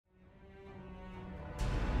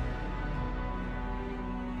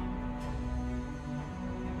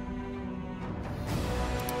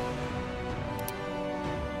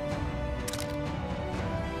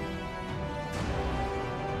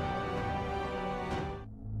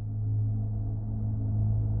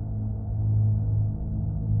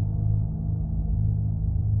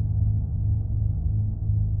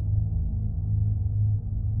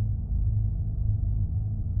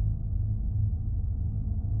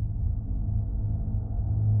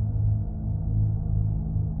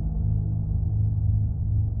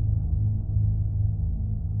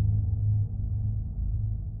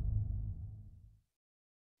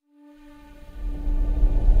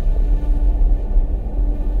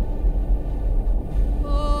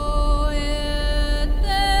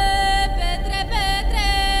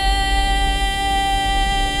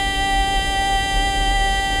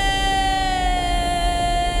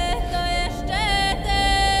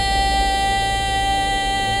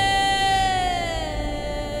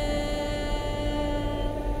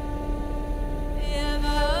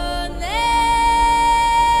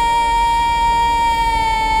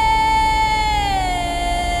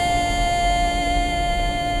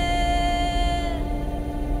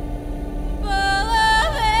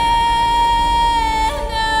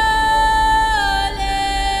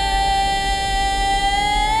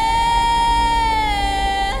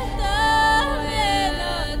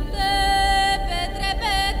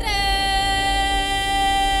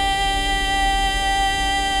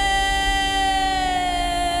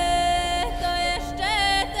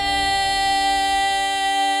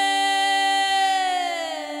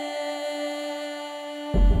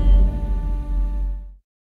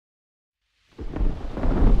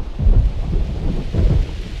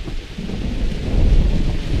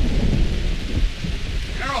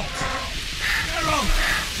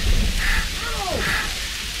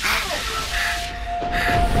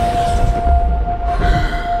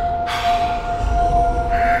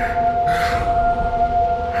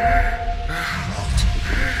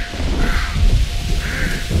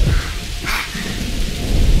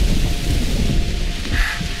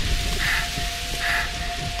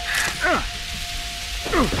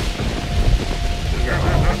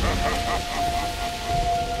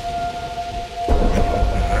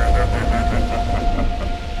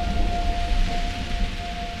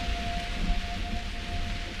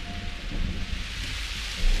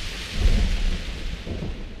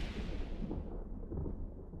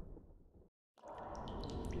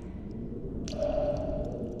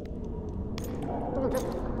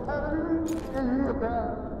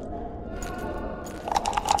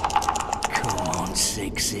Come on,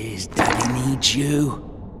 Sixes. Daddy needs you.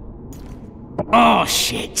 Oh,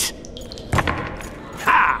 shit!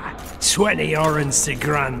 Ha! 20 orange to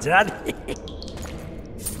Grandad.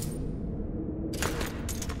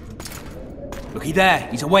 Looky there,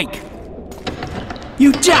 he's awake.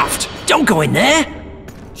 You daft! Don't go in there!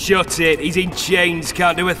 Shut it, he's in chains,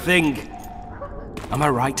 can't do a thing. Am I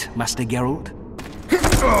right, Master Geralt?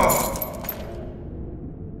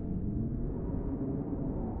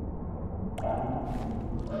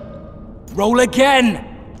 Roll again!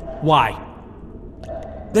 Why?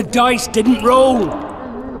 The dice didn't roll!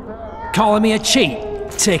 Calling me a cheat?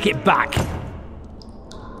 Take it back.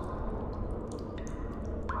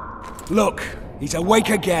 Look, he's awake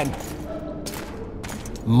again.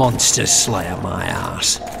 Monster slayer, my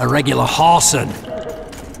ass. A regular whoreson.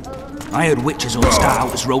 I heard witches all start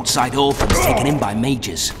out as roadside orphans taken in by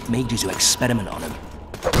mages. Mages who experiment on them.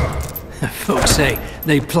 Folks say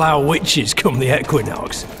they plough witches come the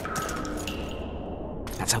equinox.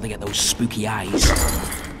 That's how they get those spooky eyes.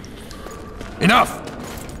 Enough!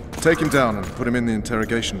 Take him down and put him in the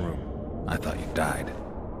interrogation room. I thought you died.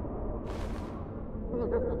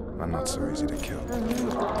 I'm not so easy to kill.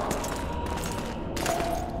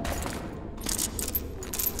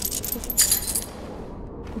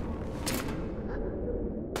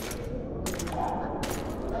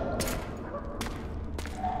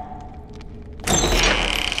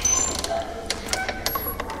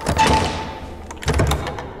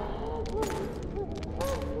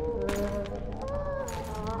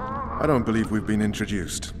 I don't believe we've been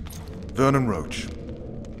introduced. Vernon Roach.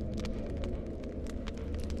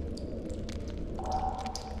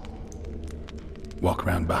 Walk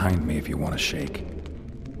around behind me if you want to shake.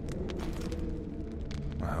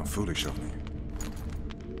 How foolish of me.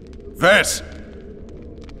 Vess!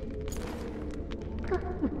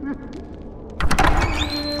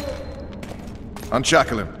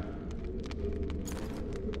 Unshackle him.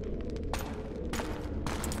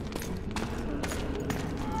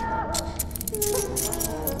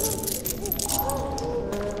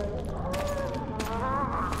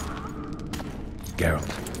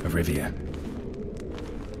 Geralt of Rivia.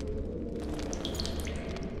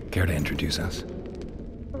 Care to introduce us?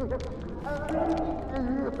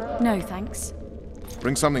 No, thanks.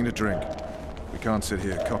 Bring something to drink. We can't sit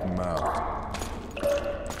here cotton-mouthed.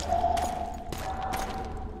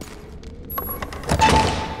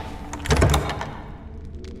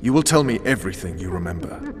 You will tell me everything you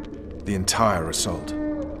remember. The entire assault.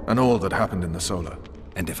 And all that happened in the Solar.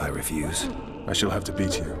 And if I refuse? I shall have to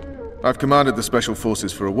beat you. I've commanded the Special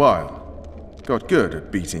Forces for a while. Got good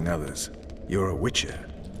at beating others. You're a Witcher.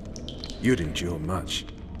 You'd endure much.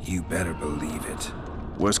 You better believe it.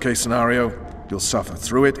 Worst case scenario, you'll suffer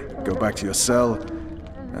through it, go back to your cell,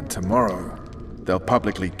 and tomorrow, they'll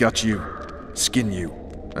publicly gut you, skin you,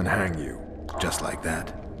 and hang you. Just like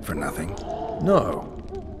that? For nothing? No.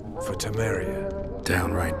 For Temeria.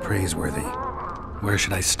 Downright praiseworthy. Where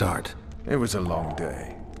should I start? It was a long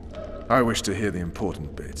day. I wish to hear the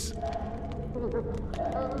important bits.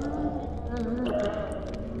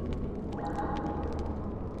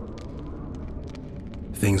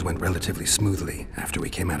 Things went relatively smoothly after we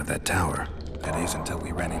came out of that tower. That is, until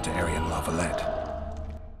we ran into Arian Lavalette.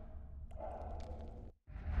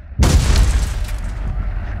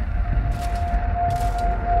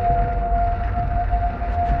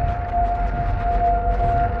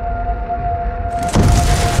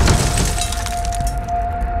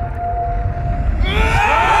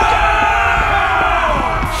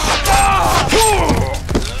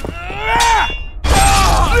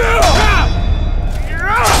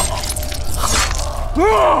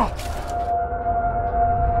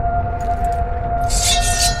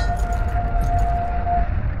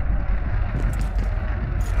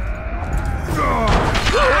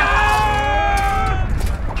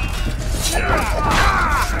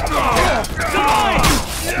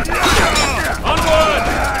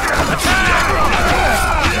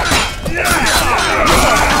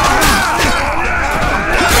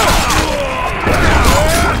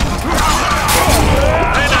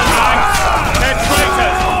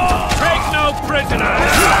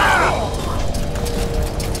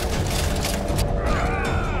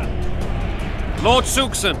 Lord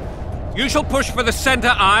Suxon, you shall push for the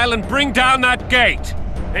center aisle and bring down that gate.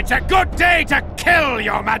 It's a good day to kill,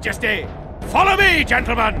 Your Majesty! Follow me,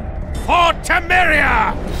 gentlemen! For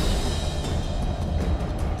Temeria!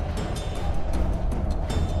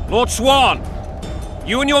 Lord Swan,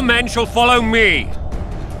 you and your men shall follow me.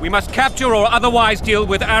 We must capture or otherwise deal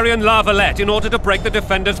with Arian Lavalette in order to break the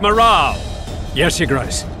defenders' morale. Yes, Your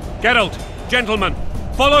Grace. Geralt, Gentlemen,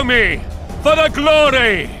 follow me! For the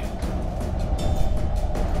glory!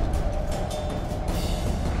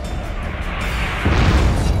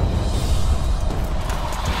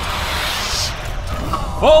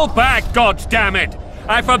 Fall back, goddammit!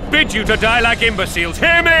 I forbid you to die like imbeciles,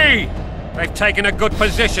 hear me! They've taken a good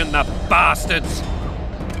position, the bastards!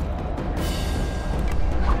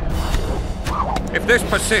 If this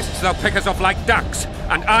persists, they'll pick us off like ducks,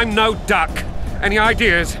 and I'm no duck. Any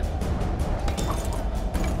ideas?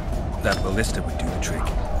 That ballista would do the trick.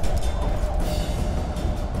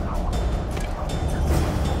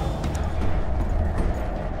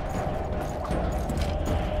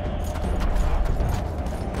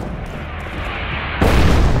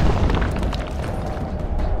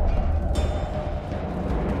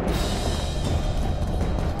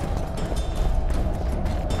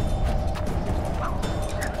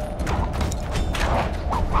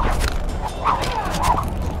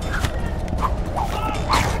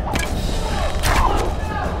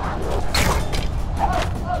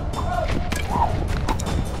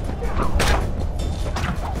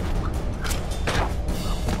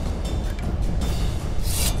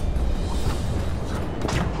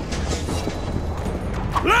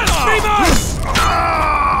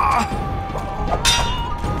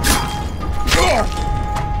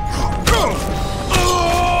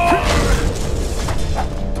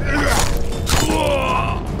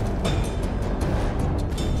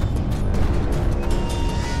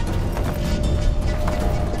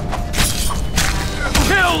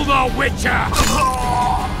 Kill the Witcher!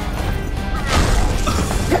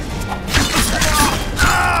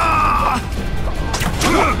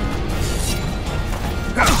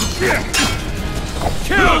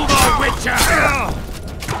 Kill the Witcher!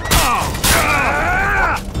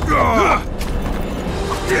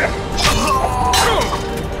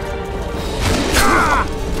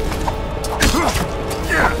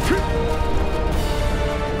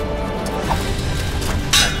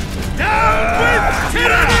 Down with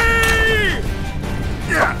tyranny!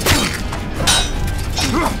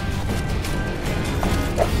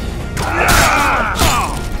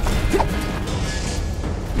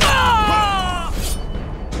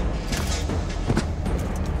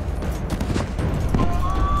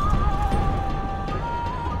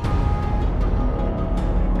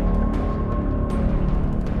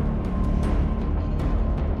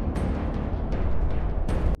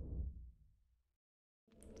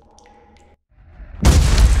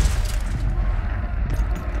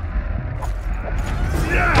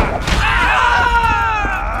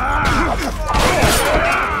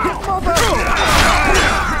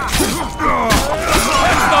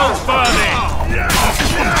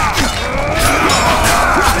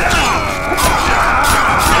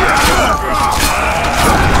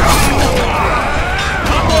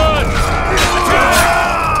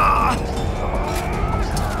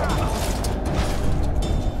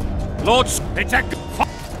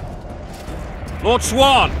 Lord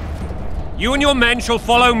Swan, you and your men shall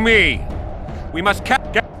follow me. We must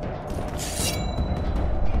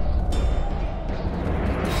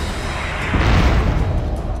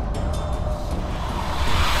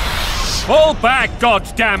Fall back,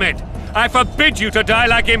 goddammit! I forbid you to die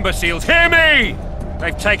like imbeciles, hear me!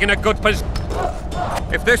 They've taken a good position.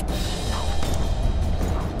 If this...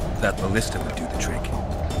 That ballista would do the trick.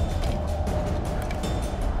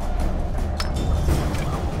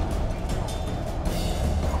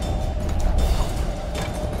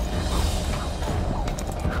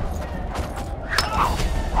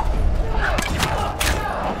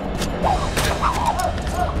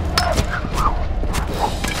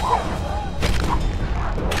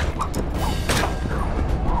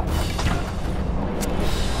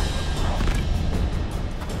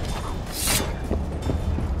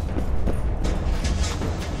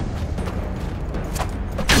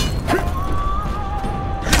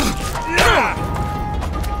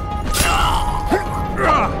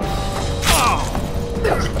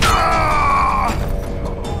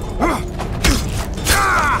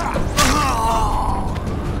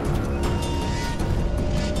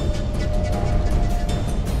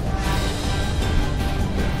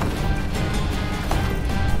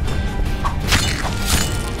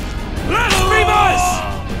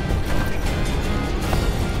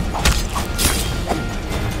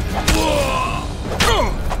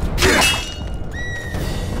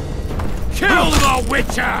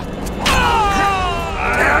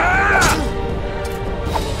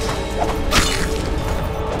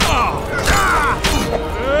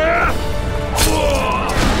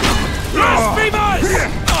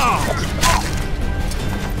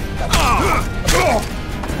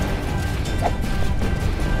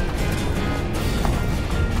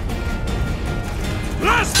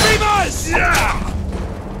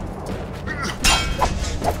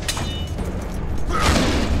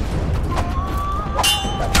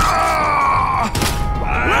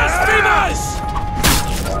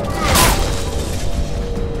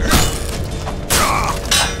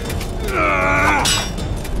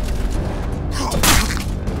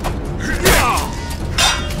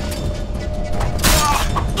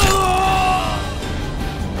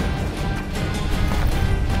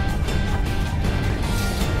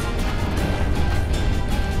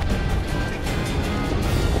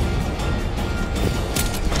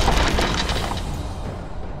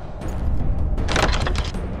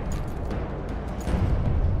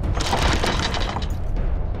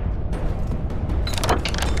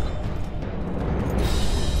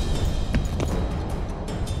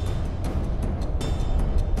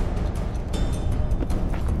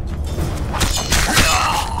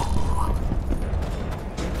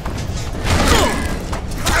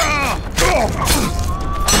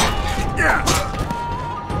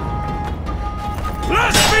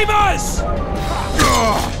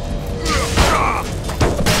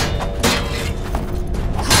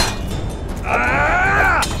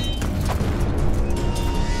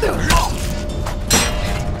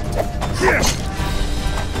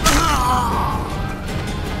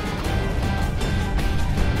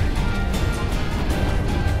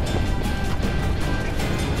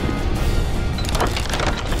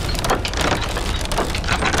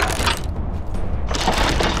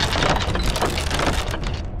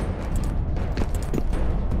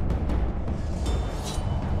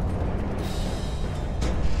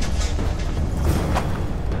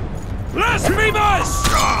 Blasphemous!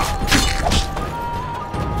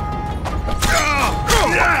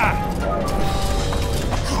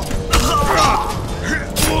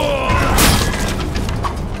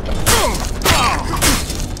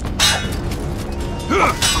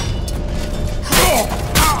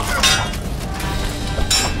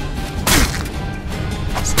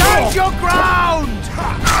 Stand your ground!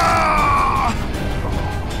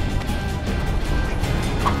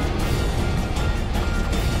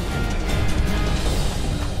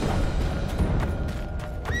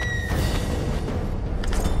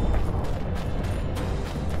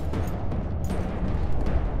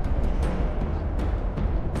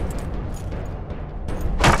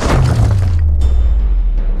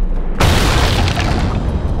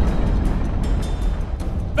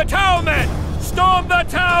 The tower men! Storm the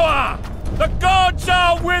tower! The gods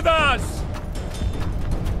are with us!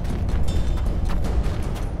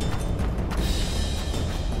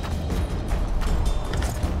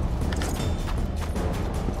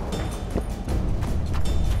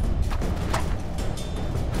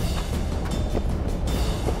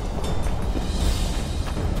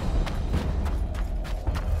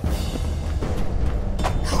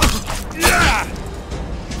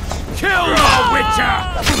 Kill the Witcher!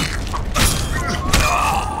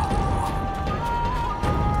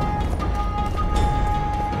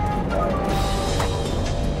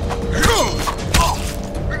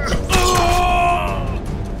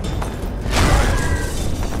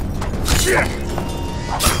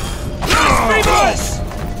 Blasphemous!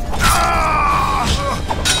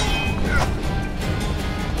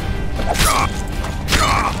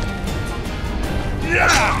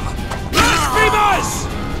 Blasphemous!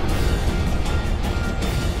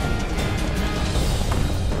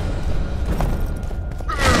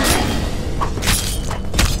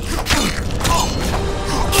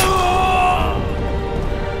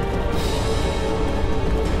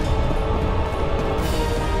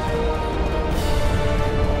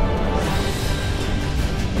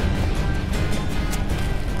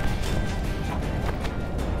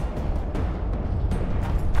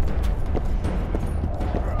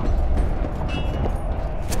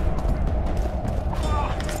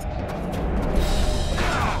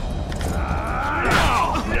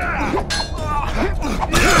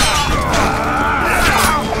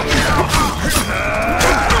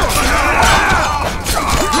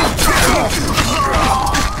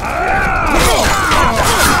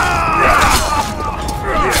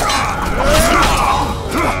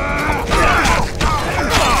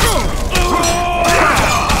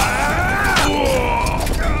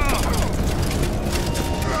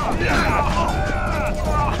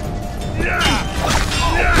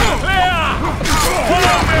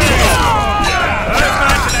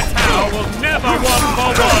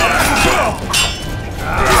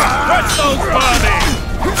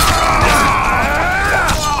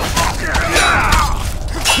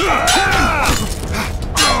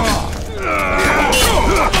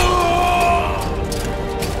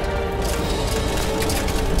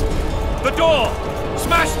 The door!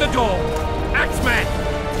 Smash the door! Axeman,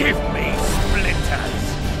 give me splinters!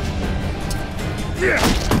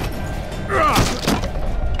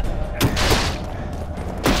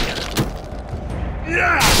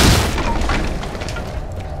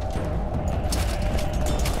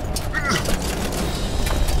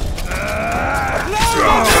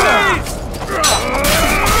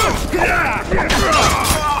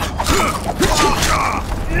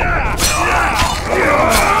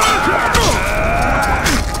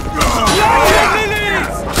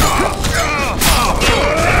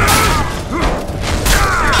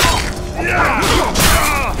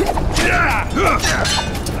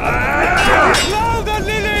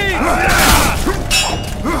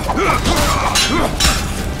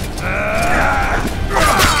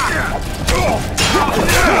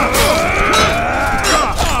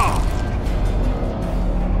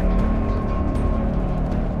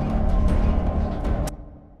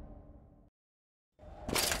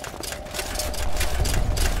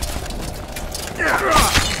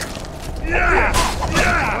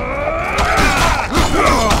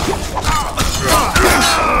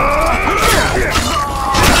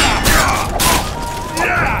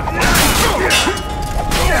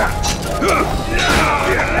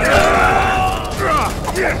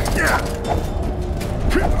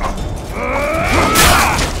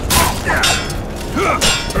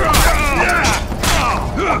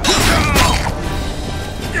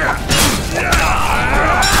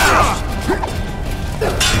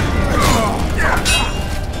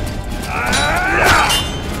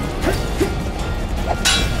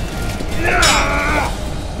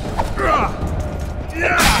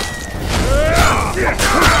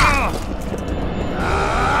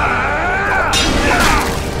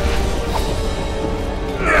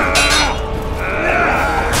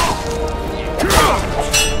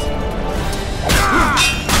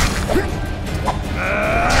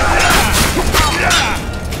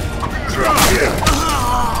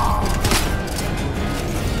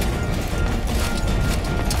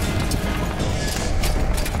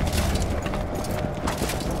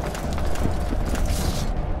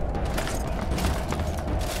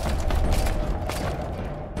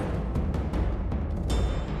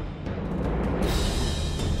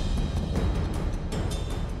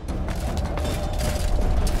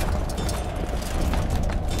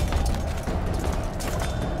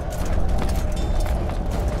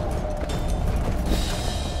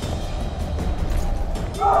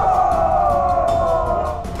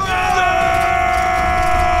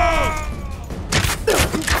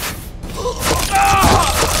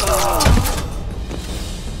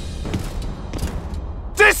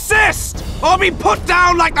 or be put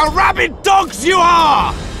down like the rabid dogs you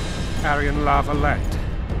are! Aryan La Valette.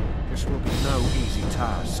 This will be no easy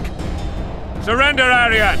task. Surrender,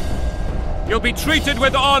 Aryan! You'll be treated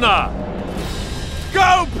with honor!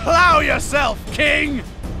 Go plow yourself, King!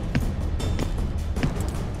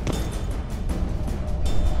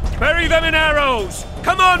 Bury them in arrows!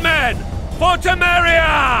 Come on, men! For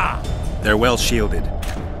Temeria! They're well shielded.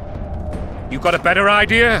 You got a better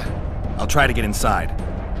idea? I'll try to get inside.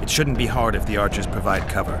 It shouldn't be hard if the archers provide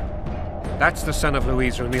cover. That's the son of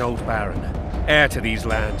Louisa and the old Baron. Heir to these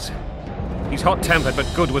lands. He's hot-tempered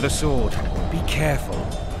but good with a sword. Be careful.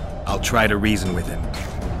 I'll try to reason with him.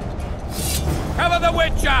 Cover the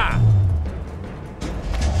Witcher!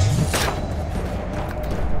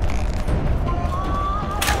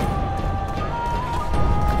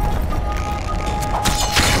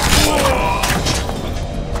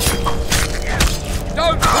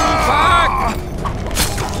 Don't pull back!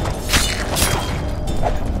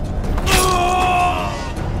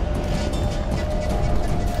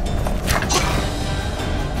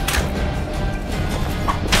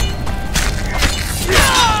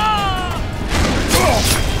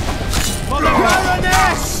 For the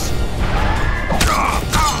Baroness!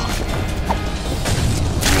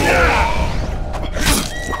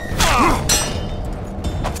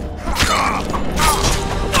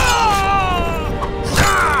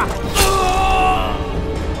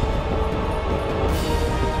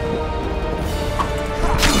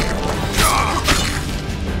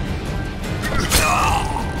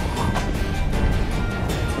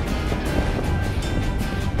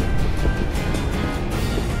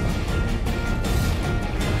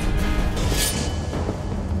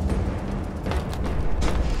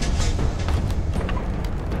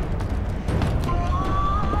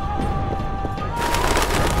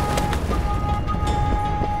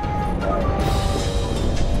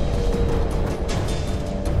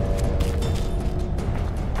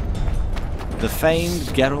 The famed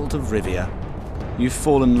Geralt of Rivia. You've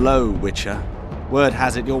fallen low, Witcher. Word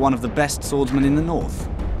has it you're one of the best swordsmen in the north.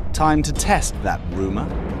 Time to test that rumor.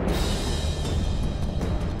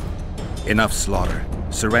 Enough slaughter.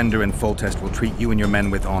 Surrender and Foltest will treat you and your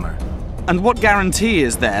men with honor. And what guarantee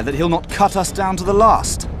is there that he'll not cut us down to the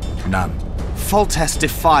last? None. Foltest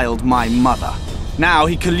defiled my mother. Now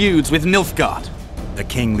he colludes with Nilfgaard. The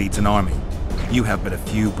king leads an army. You have but a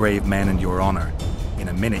few brave men and your honor. In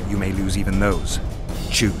a minute, you may lose even those.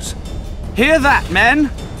 Choose. Hear that, men!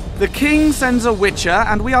 The king sends a Witcher,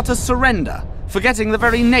 and we are to surrender, forgetting the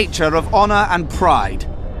very nature of honor and pride.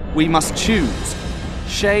 We must choose.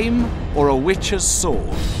 Shame or a Witcher's sword.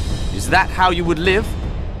 Is that how you would live?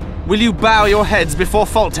 Will you bow your heads before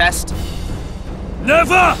Foltest?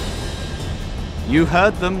 Never! You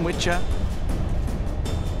heard them, Witcher.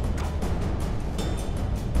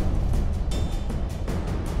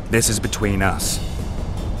 This is between us.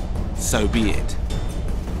 So be it.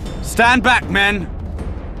 Stand back, men!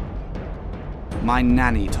 My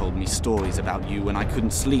nanny told me stories about you when I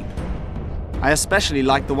couldn't sleep. I especially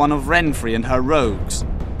liked the one of Renfrey and her rogues.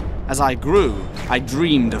 As I grew, I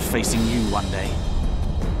dreamed of facing you one day.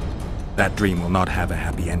 That dream will not have a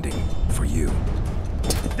happy ending for you.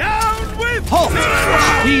 Down with Halt!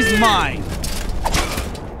 He's mine!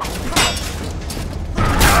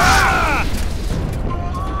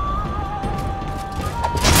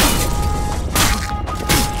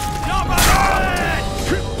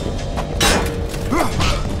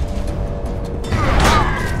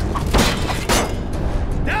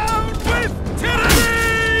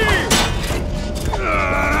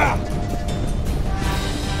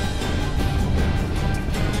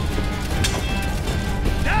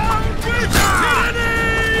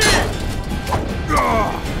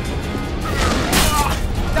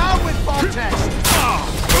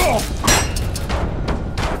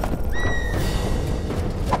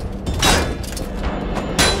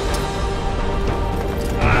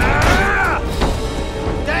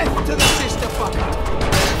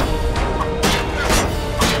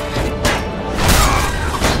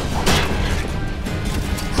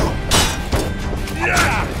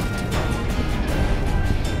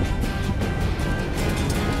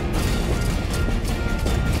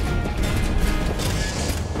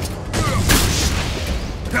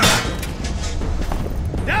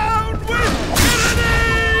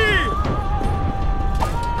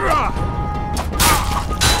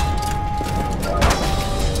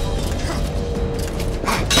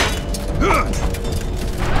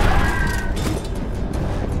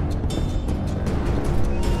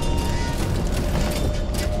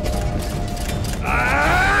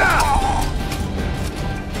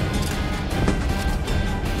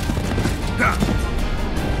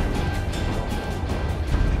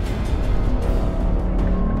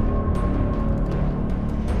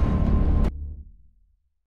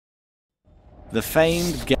 The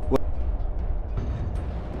famed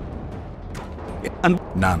and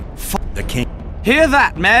none. The king. Hear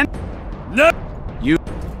that, men? No! You.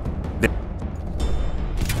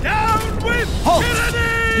 Down with Halt!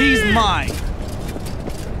 tyranny! He's mine.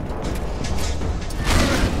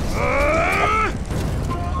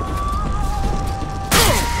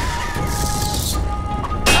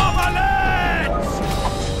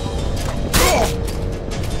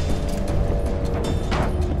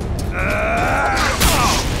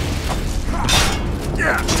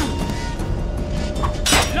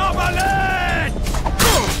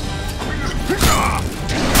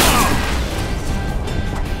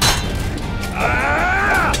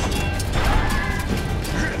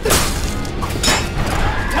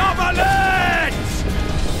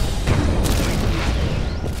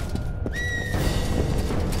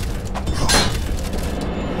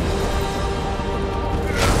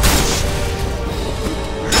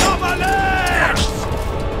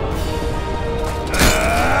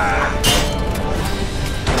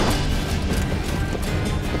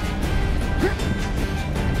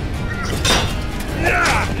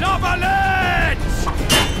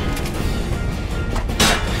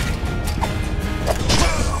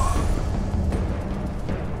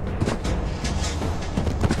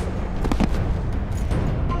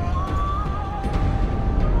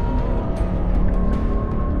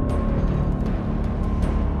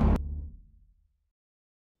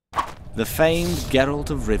 The famed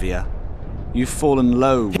Geralt of Rivia. You've fallen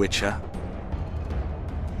low, Witcher.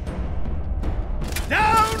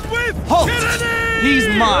 Down with Halt! tyranny! He's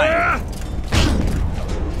mine!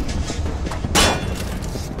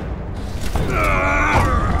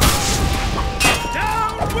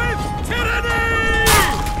 Down with tyranny!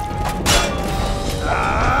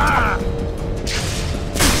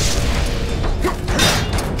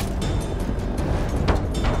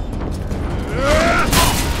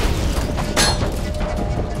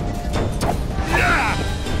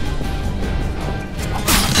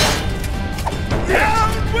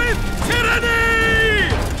 Down with tyranny!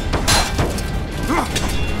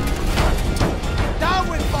 Down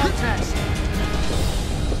with Fontes!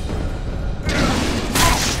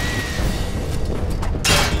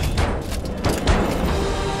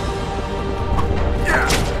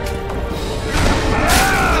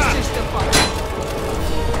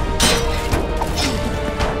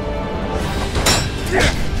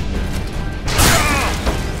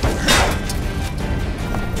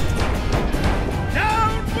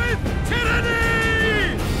 Down with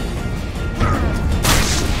tyranny!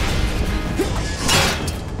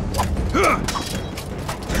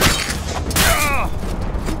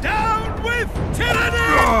 Down with tyranny!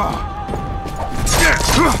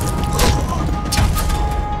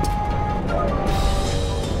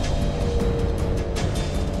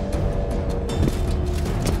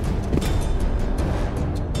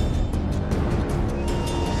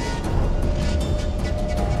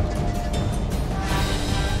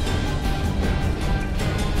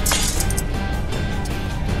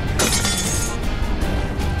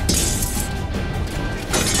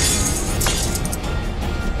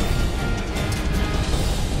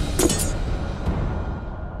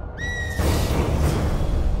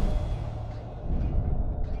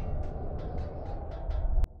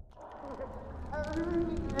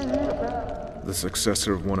 The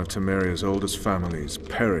successor of one of Temeria's oldest families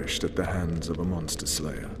perished at the hands of a monster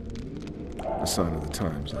slayer. A sign of the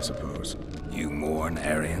times, I suppose. You mourn,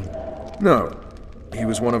 Arian? No. He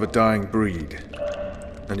was one of a dying breed.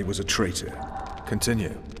 And he was a traitor.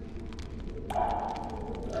 Continue.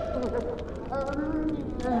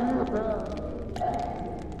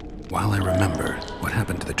 While I remember, what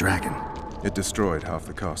happened to the dragon? It destroyed half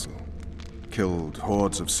the castle. Killed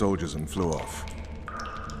hordes of soldiers and flew off.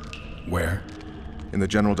 Where? In the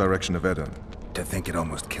general direction of Edon. To think it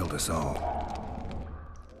almost killed us all.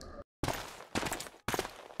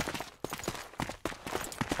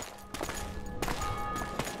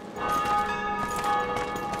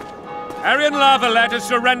 Arian Lavalette has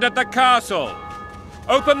surrendered the castle.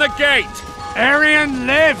 Open the gate! Arian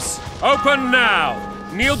lives! Open now!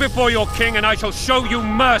 Kneel before your king and I shall show you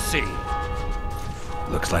mercy!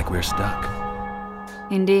 Looks like we're stuck.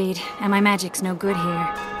 Indeed, and my magic's no good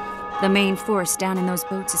here. The main force down in those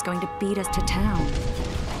boats is going to beat us to town.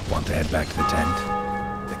 Want to head back to the tent?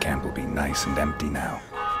 The camp will be nice and empty now.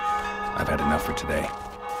 I've had enough for today.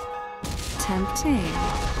 Tempting.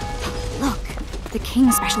 Look, the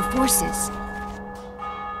King's Special Forces.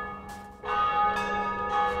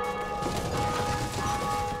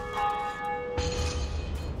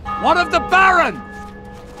 What of the Baron?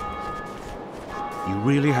 You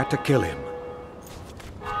really had to kill him.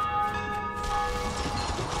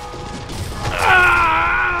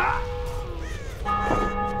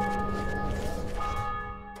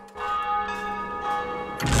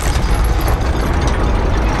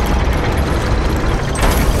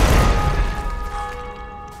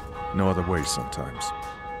 No other way sometimes.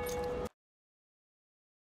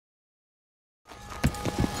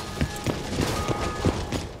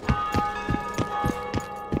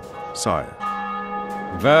 Sire.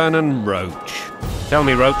 Vernon Roach. Tell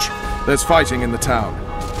me, Roach. There's fighting in the town.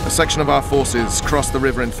 A section of our forces crossed the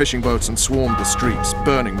river in fishing boats and swarmed the streets,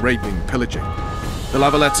 burning, raping, pillaging. The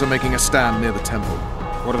Lavalettes are making a stand near the temple.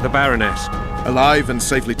 What of the Baroness? Alive and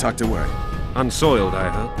safely tucked away. Unsoiled, I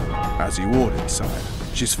hope. As you ordered, sire.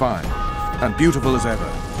 She's fine, and beautiful as ever.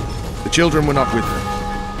 The children were not with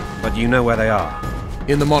her. But you know where they are?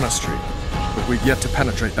 In the monastery, but we've yet to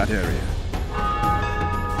penetrate that area.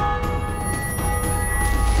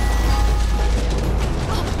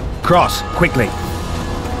 Cross, quickly!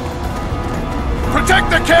 Protect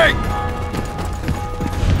the king!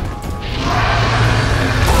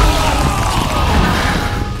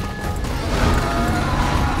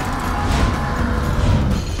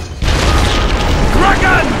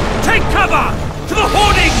 Dragon! Take cover! To the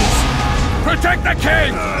hoardings! Protect the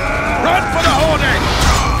king! Run for the hoarding!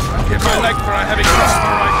 I'd give my leg for a heavy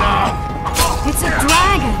crossbow right now. It's a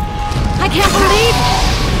dragon! I can't believe it!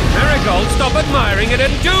 Marigold, stop admiring it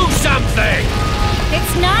and do something!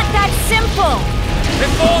 It's not that simple!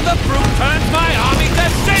 Before the brute turns my army to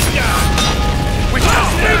cinder! We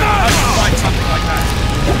can't fight something like that.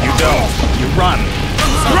 You don't. You run.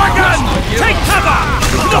 Dragon! Take cover!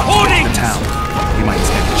 To the hoardings! The town. We might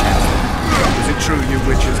stand a chance. Is it true you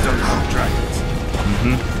witches don't hunt dragons?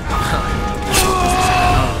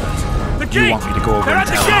 The gate! You want me to go over They're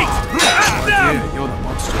and at the tell gate! At them! Yeah, you're the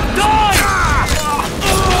monster. Die!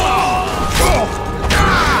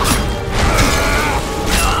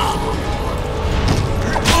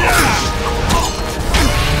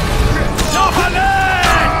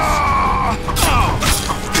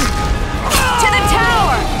 To the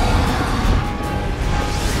tower!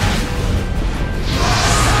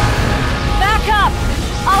 Back up!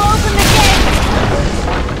 I'll open the gate!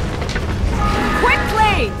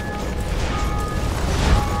 Quickly!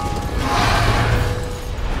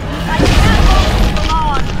 I can't hold you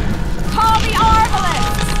long! Call the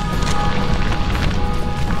arbalists!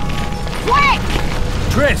 Quick!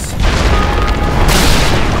 Triss!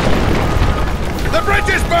 The bridge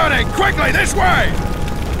is burning! Quickly, this way!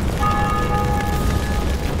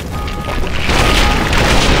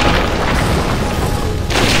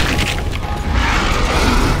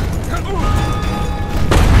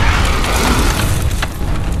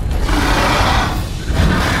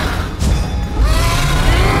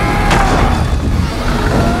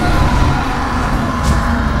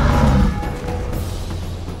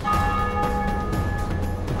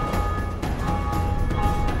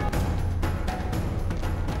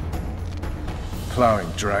 Plowing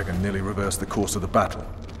dragon nearly reversed the course of the battle.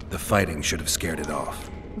 The fighting should have scared it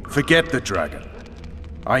off. Forget the dragon.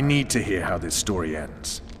 I need to hear how this story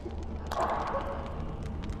ends.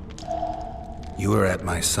 You were at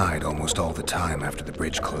my side almost all the time after the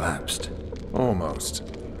bridge collapsed. Almost.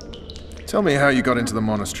 Tell me how you got into the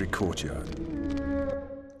monastery courtyard.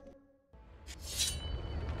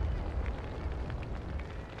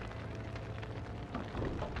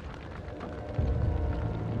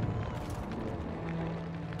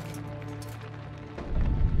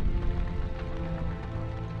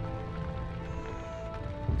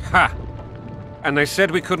 Ha! And they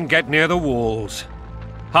said we couldn't get near the walls.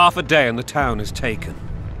 Half a day and the town is taken.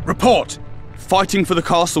 Report! Fighting for the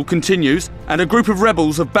castle continues, and a group of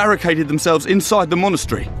rebels have barricaded themselves inside the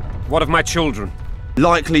monastery. What of my children?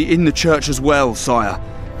 Likely in the church as well, sire.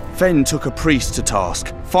 Fen took a priest to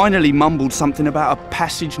task, finally mumbled something about a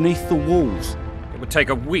passage neath the walls. It would take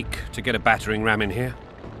a week to get a battering ram in here.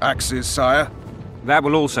 Axes, sire? That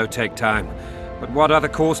will also take time. But what other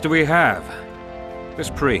course do we have? This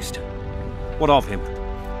priest. What of him?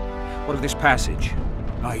 What of this passage?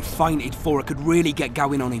 I fainted before I could really get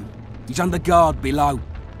going on him. He's under guard below.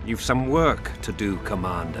 You've some work to do,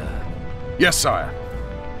 Commander. Yes, sire.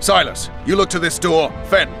 Silas, you look to this door.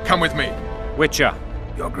 Fen, come with me. Witcher,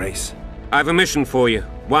 Your Grace. I've a mission for you,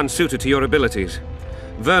 one suited to your abilities.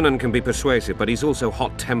 Vernon can be persuasive, but he's also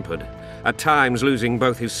hot-tempered, at times losing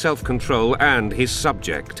both his self-control and his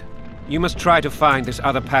subject. You must try to find this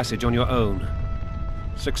other passage on your own.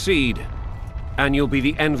 Succeed, and you'll be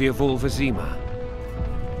the envy of all Vizima.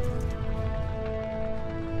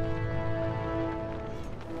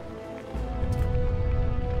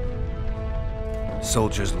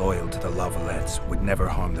 Soldiers loyal to the Lavalettes would never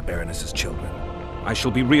harm the Baroness's children. I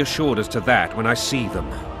shall be reassured as to that when I see them,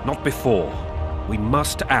 not before. We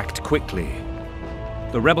must act quickly.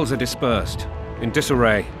 The rebels are dispersed, in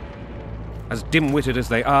disarray. As dim-witted as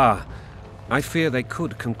they are, I fear they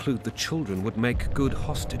could conclude the children would make good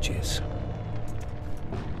hostages.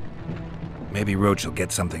 Maybe Roach will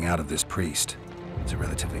get something out of this priest. It's a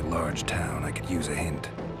relatively large town. I could use a hint.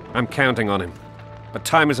 I'm counting on him. But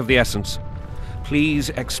time is of the essence. Please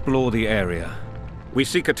explore the area. We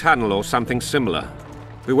seek a tunnel or something similar.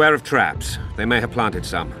 Beware of traps. They may have planted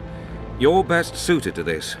some. You're best suited to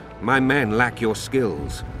this. My men lack your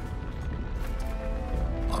skills.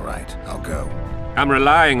 All right, I'll go. I'm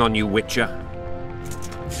relying on you, Witcher.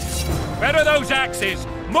 Where are those axes?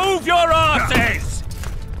 Move your asses!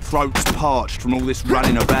 Throats parched from all this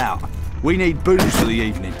running about. We need booze for the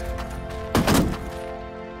evening.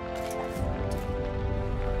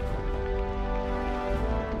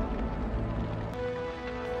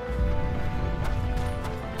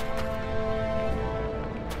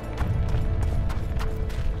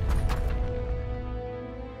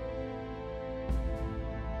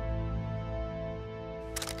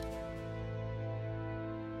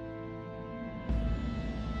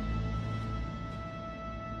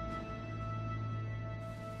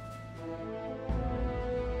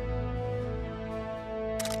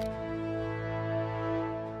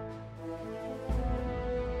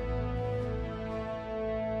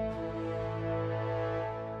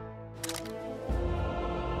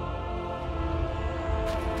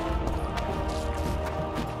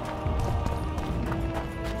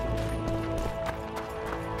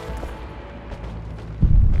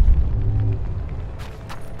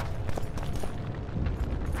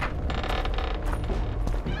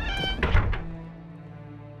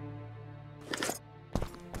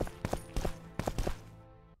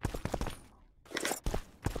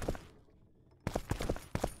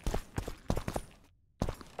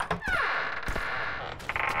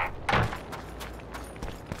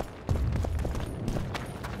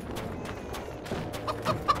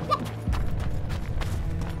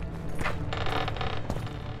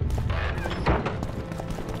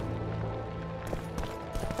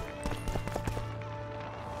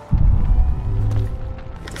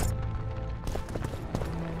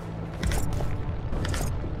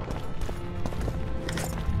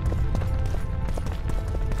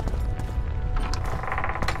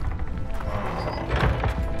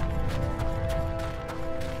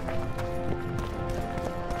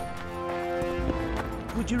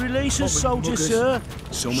 Would you release us, soldier, sir?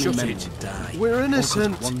 So many men will die. We're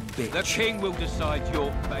innocent. One bit. The king will decide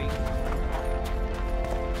your fate.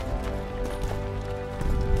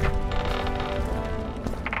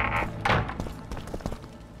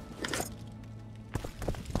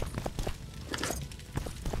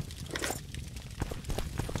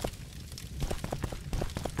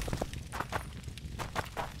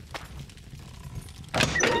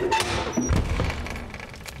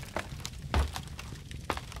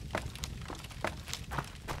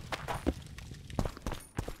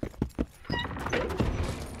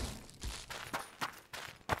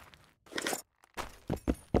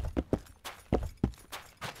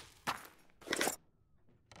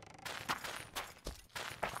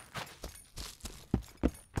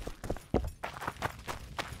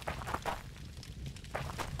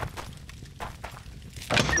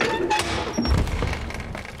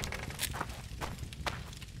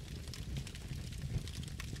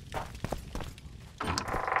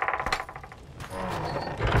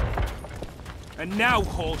 And now,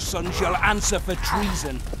 whoreson, shall answer for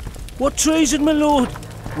treason. What treason, my lord?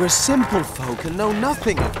 We're simple folk and know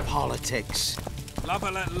nothing of politics.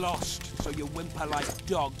 Lavalette lost, so you whimper like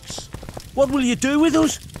dogs. What will you do with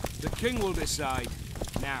us? The king will decide.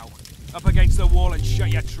 Now, up against the wall and shut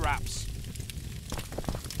your traps.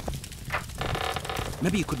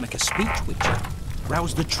 Maybe you could make a speech, Witcher.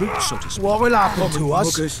 Rouse the troops, so to speak. What will happen to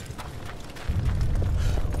us? Muggers.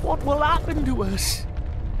 What will happen to us?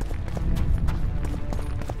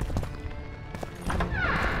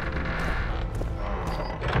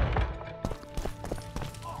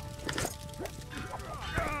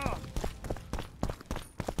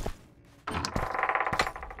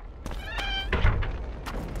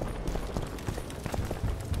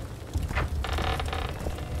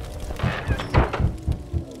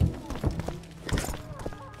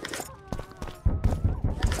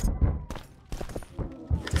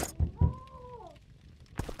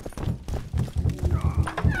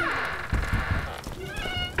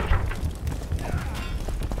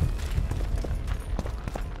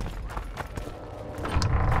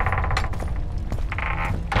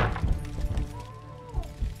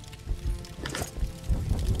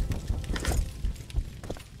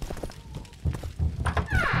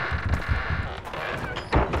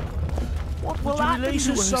 Would you release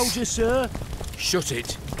us, soldier, sir? Shut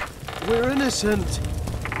it. We're innocent.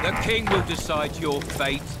 The king will decide your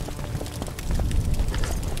fate.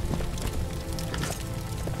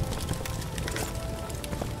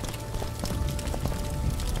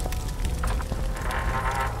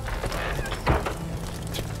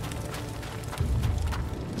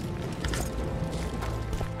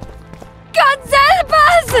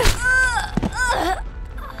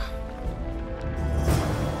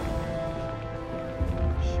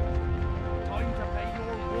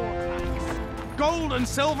 Gold and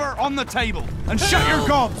silver on the table, and shut your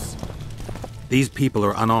gobs! These people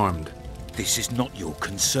are unarmed. This is not your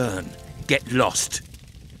concern. Get lost.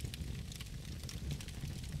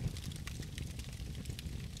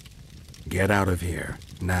 Get out of here,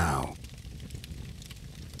 now.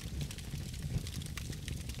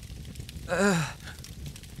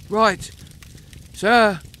 Right.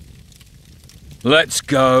 Sir. Let's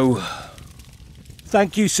go.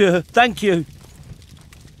 Thank you, sir. Thank you.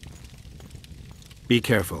 Be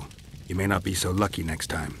careful. You may not be so lucky next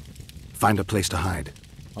time. Find a place to hide.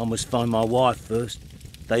 I must find my wife first.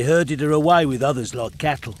 They herded her away with others like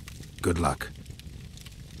cattle. Good luck.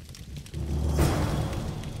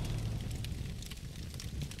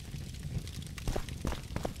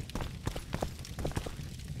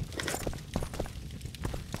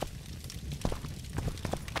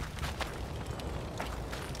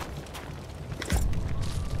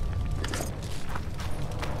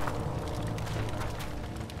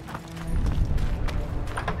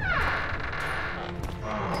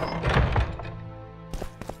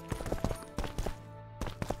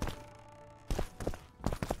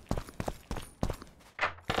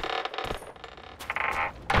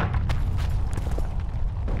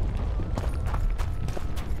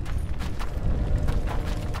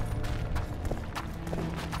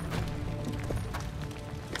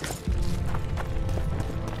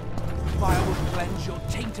 Fire will cleanse your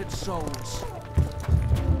tainted souls.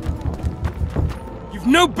 You've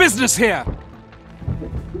no business here!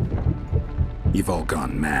 You've all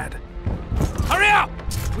gone mad. Hurry up!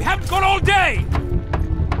 We haven't got all day!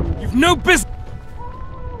 You've no business...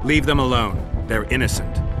 Leave them alone. They're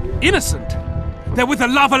innocent. Innocent? They're with the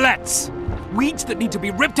Lavalettes. Weeds that need to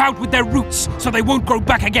be ripped out with their roots so they won't grow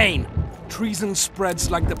back again. Treason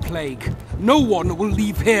spreads like the plague. No one will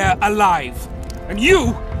leave here alive. And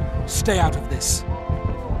you, stay out of this.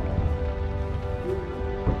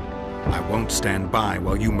 I won't stand by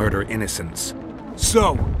while you murder innocents.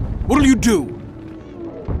 So, what'll you do?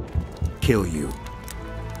 Kill you.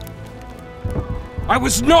 I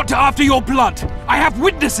was not after your blood. I have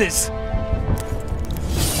witnesses.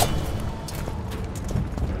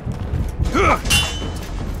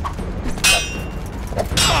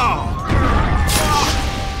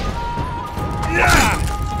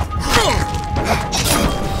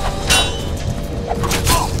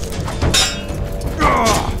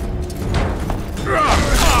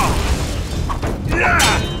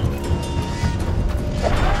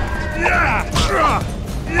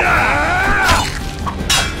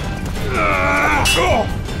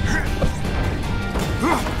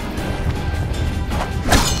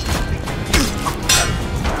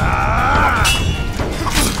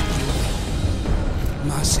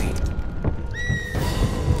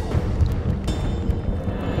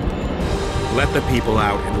 Let the people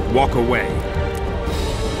out and walk away.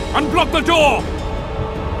 Unblock the door!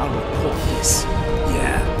 I'll report this.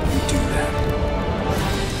 Yeah, you do that.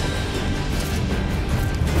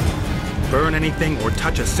 Burn anything or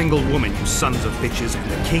touch a single woman, you sons of bitches,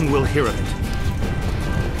 and the king will hear of it.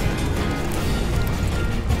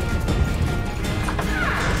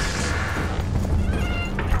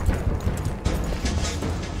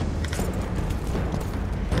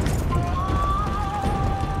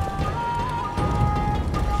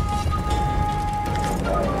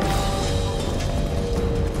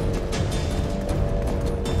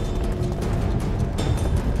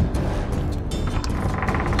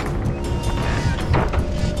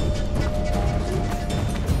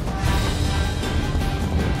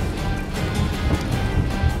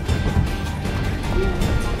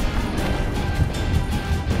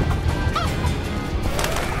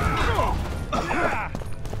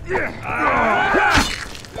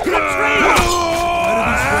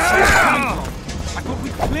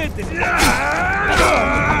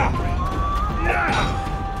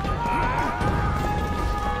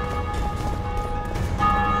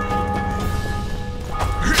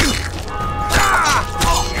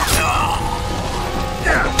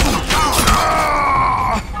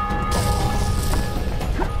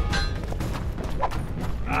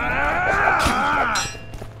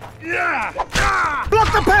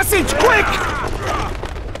 Block the passage, quick!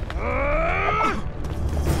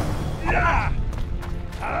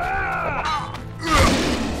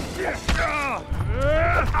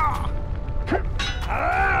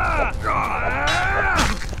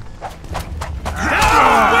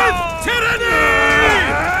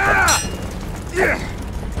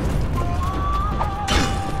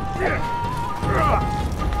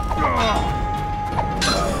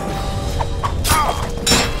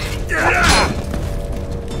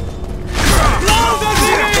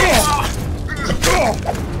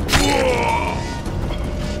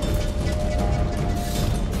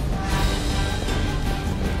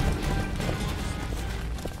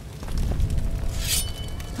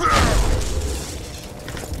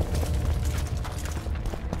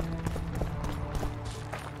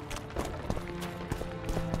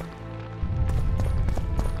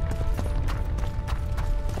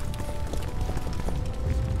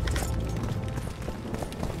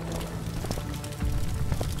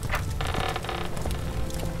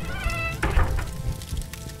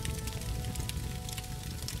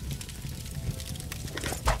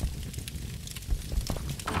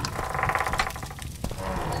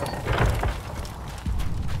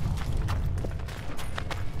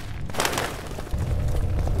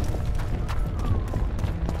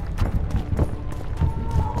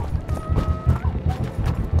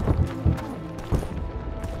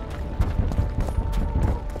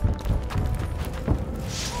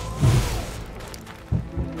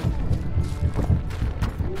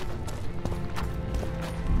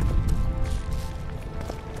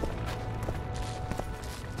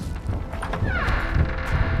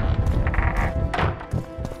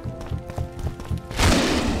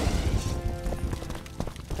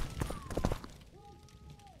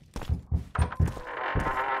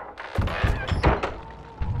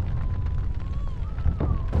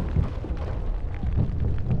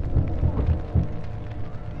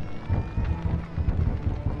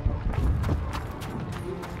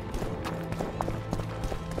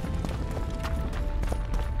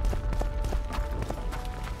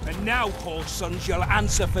 And now, whoresons, you'll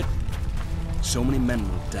answer for... So many men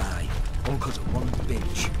will die, all because of one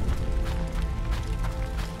bitch.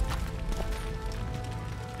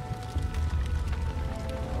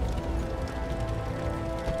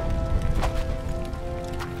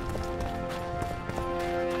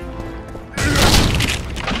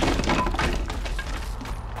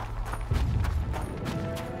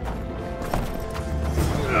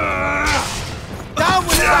 Down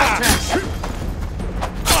with that!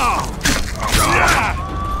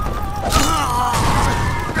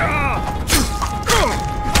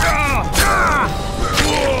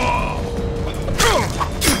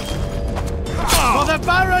 For the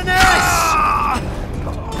Baroness!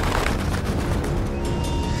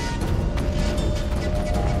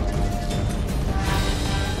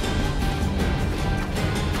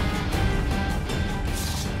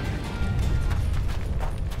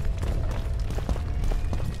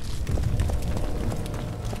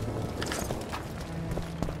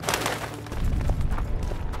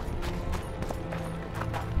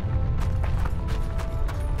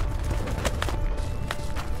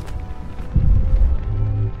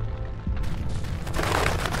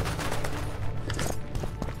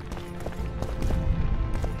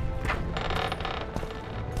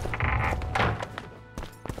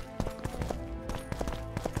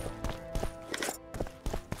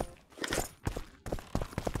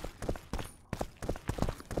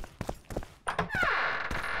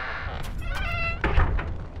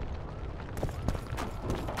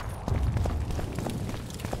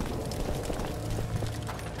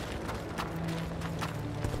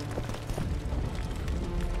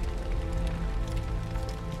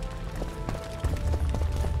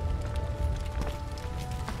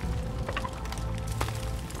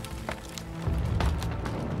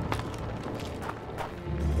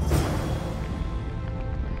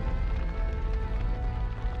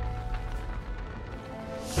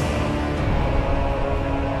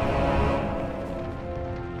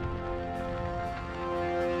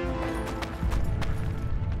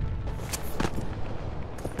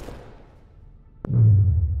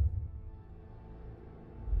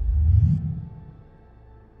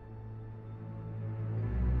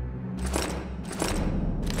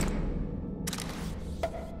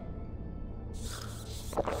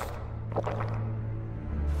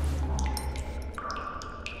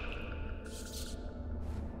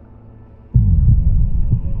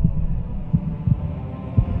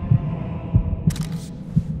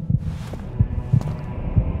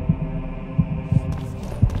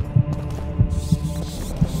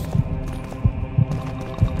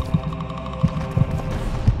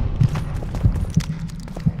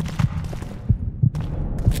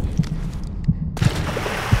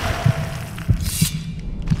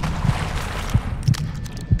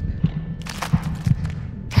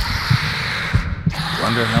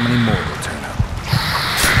 Wonder how many more will turn up.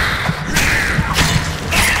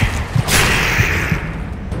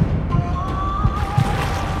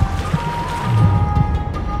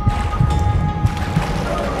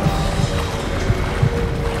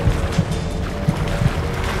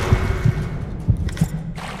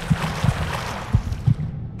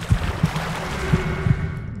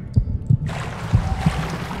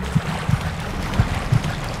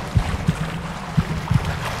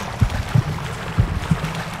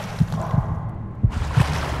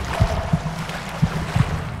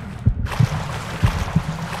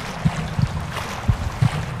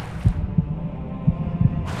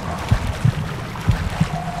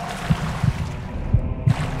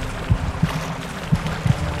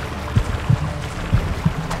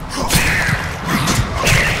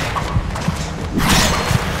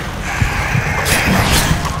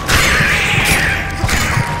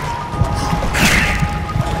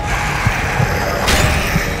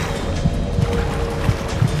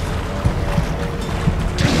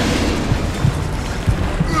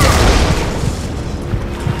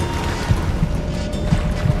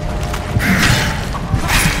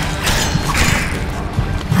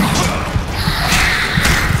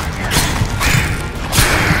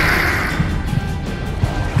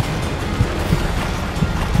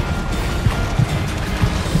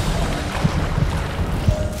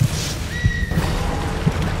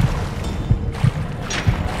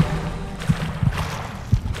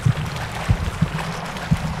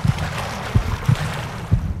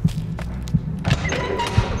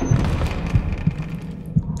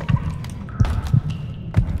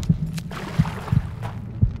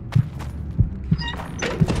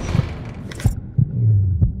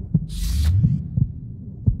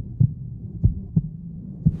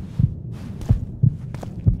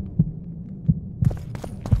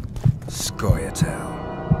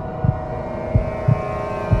 Scoia'tael.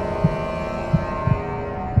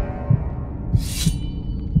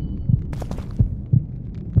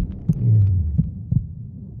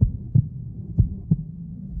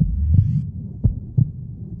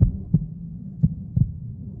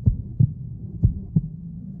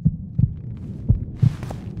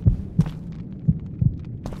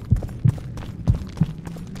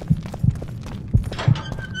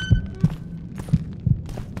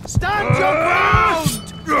 Stand your ground!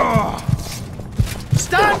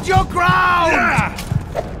 Stand your ground!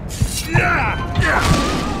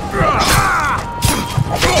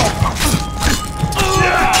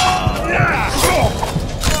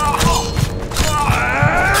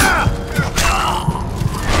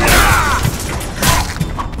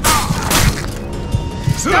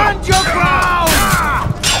 Stand your ground!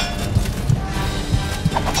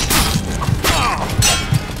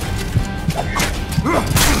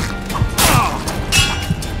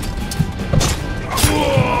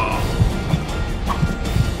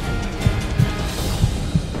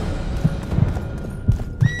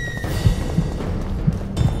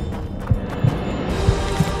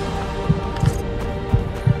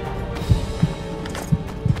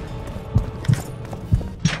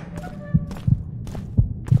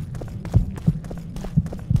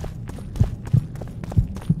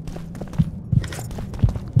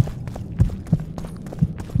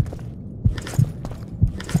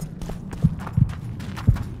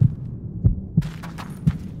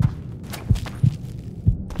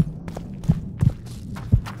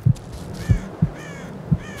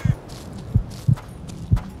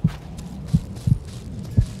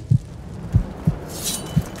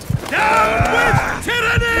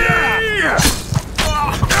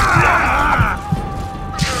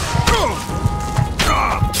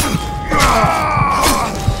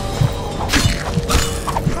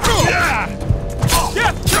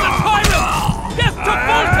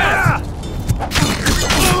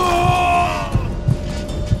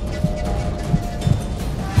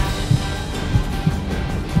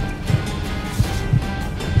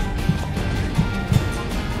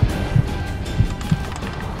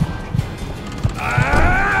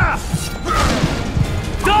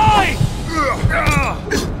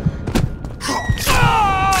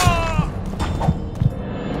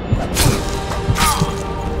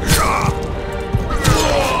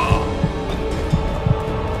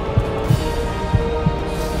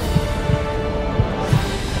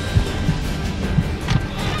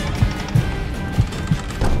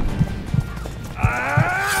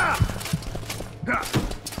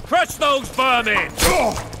 Crush those vermin!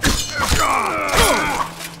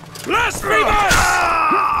 Blasphemous!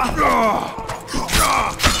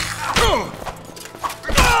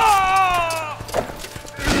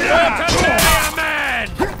 Temeria men!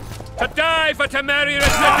 To die for Temeria is to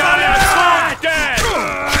die a good death!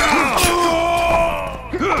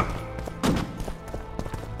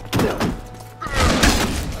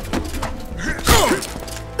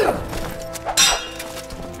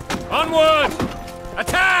 Onward!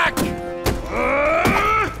 Attack!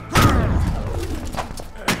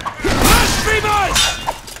 Blasphemous!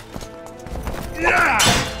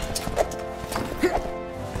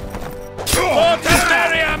 For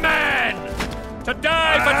Temeria men! To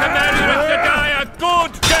die for Temeria is to die a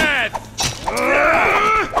good death!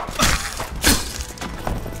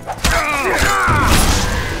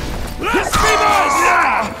 Blasphemous!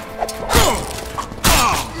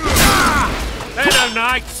 They're no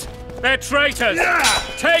knights! They're traitors!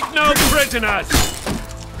 Take no prisoners!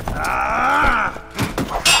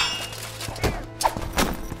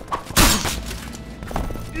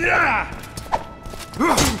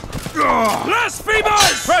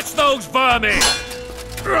 Blasphemers! Crush those vermin!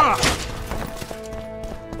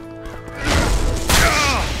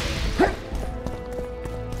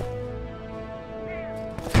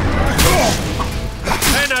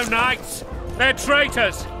 They're no knights! They're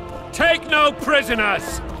traitors! Take no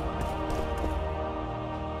prisoners!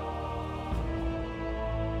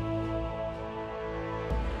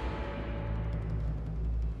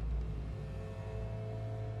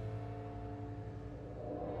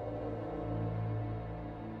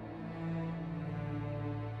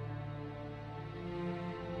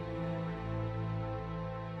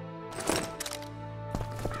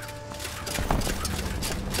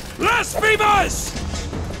 Blasphemous!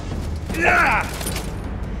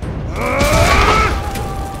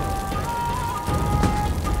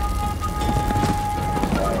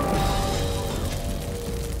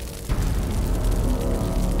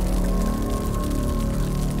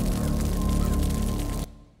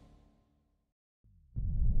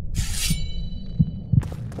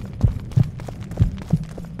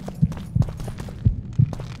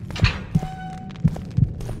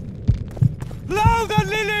 Blow the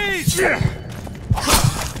lilies!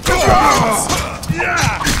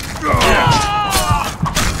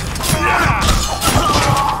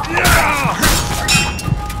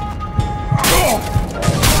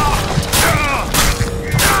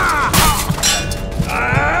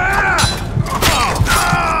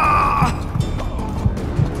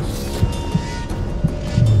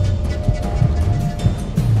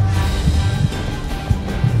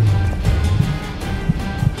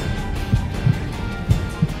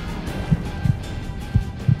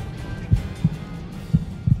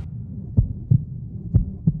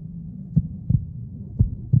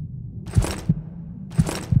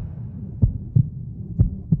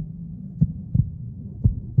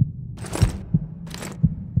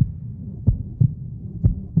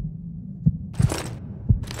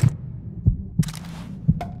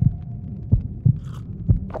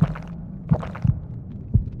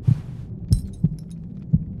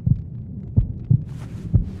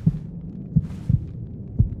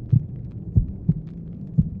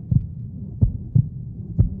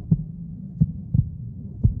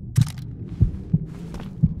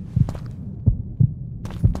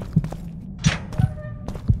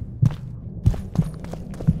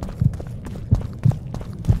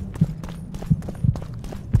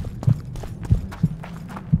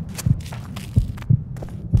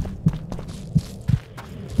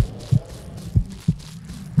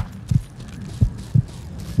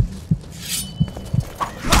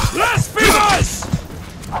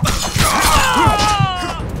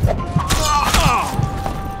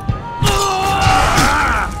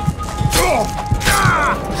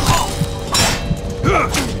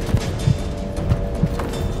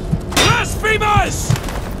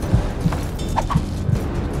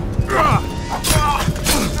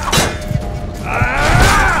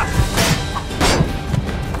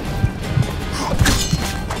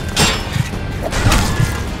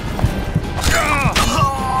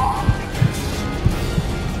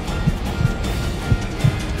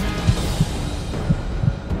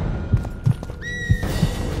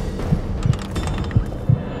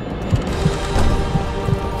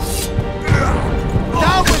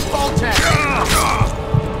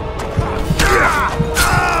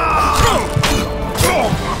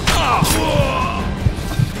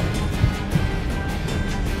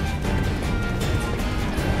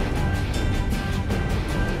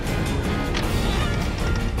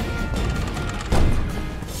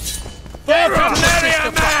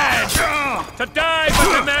 To die for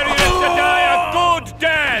Temerius, to die a good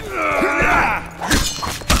death!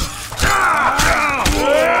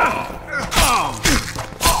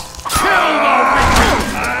 Kill the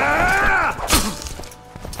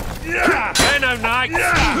witches! Men of knights,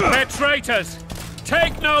 they're traitors!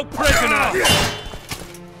 Take no prisoners!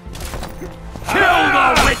 Kill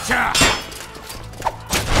the witcher!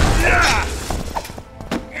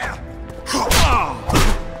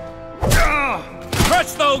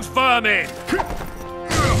 Crush those vermin!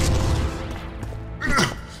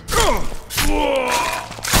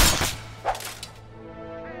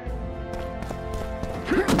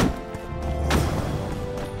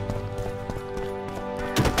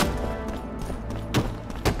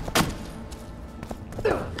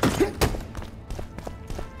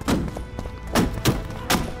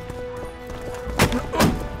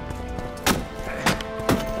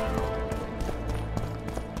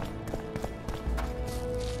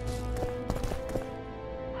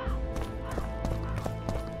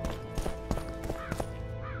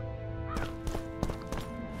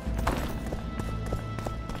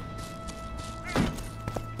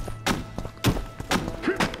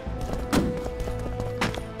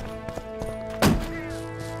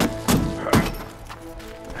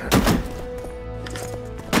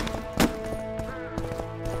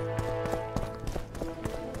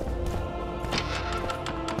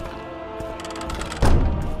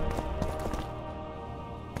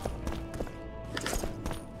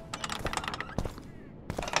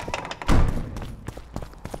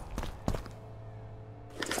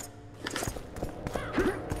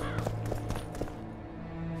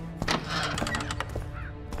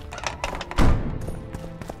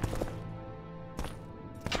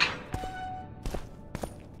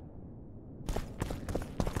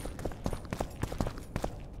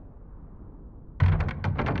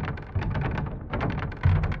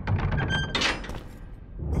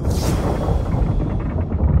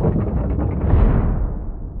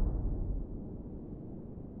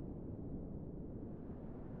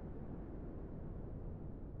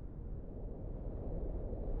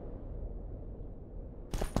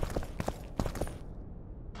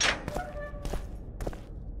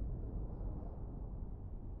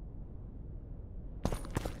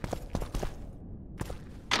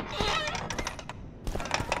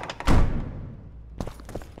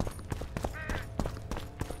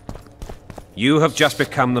 You have just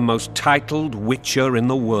become the most titled witcher in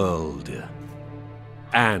the world.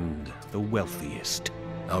 And the wealthiest.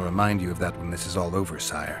 I'll remind you of that when this is all over,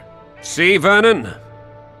 sire. See, Vernon?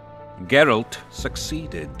 Geralt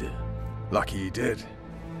succeeded. Lucky he did.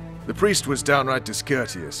 The priest was downright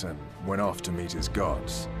discourteous and went off to meet his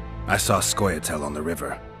gods. I saw Scoia'tael on the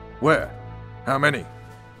river. Where? How many?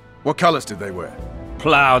 What colors did they wear?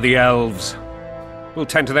 Plough the elves. We'll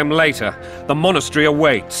tend to them later. The monastery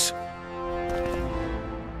awaits.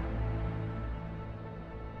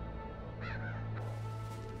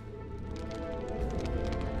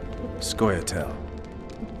 Scoia'tael.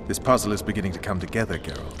 This puzzle is beginning to come together,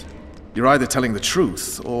 Geralt. You're either telling the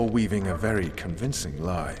truth or weaving a very convincing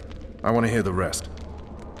lie. I want to hear the rest.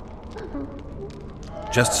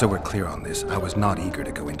 Just so we're clear on this, I was not eager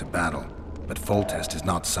to go into battle, but Foltest is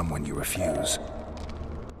not someone you refuse.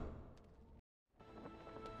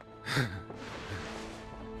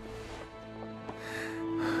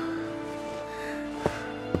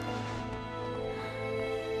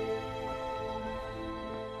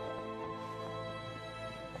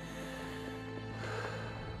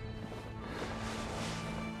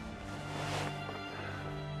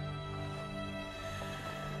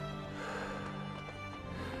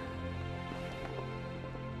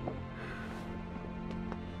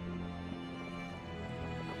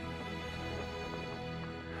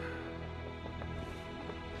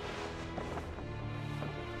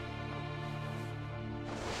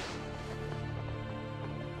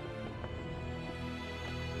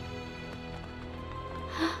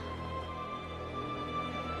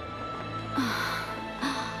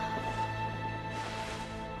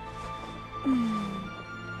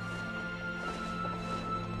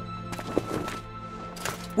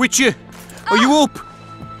 Witcher, are you up?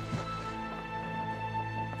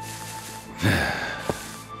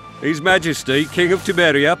 His Majesty, King of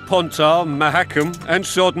Temeria, Pontar, Mahakam, and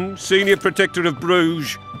Sodden, Senior Protector of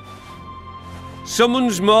Bruges,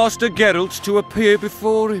 summons Master Geralt to appear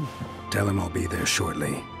before him. Tell him I'll be there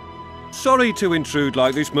shortly. Sorry to intrude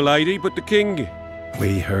like this, milady, but the King...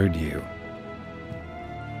 We heard you.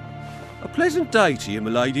 A pleasant day to you,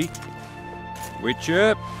 milady.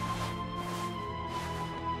 Witcher.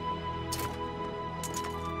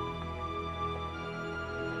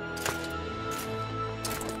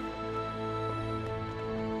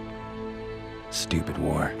 Stupid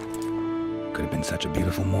war. Could have been such a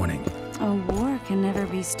beautiful morning. A war can never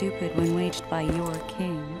be stupid when waged by your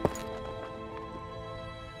king.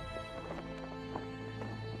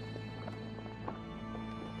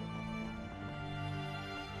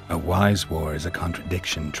 A wise war is a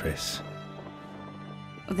contradiction, Triss.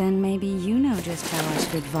 Then maybe you know just how I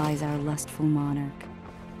should advise our lustful monarch.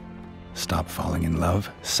 Stop falling in love,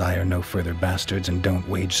 sire no further bastards, and don't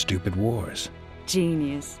wage stupid wars.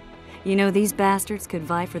 Genius. You know, these bastards could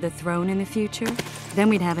vie for the throne in the future? Then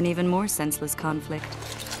we'd have an even more senseless conflict.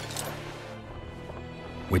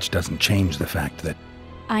 Which doesn't change the fact that...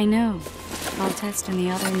 I know. Foltest and the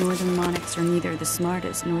other northern monarchs are neither the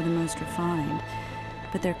smartest nor the most refined.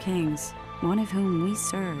 But they're kings, one of whom we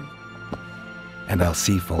serve. And I'll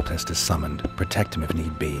see Foltest is summoned, protect him if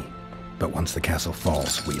need be. But once the castle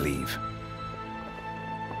falls, we leave.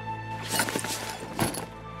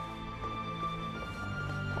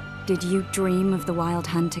 Did you dream of the Wild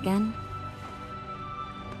Hunt again?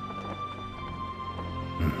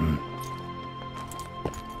 Mm-hmm.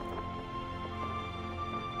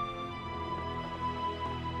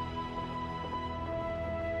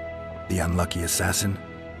 The unlucky assassin?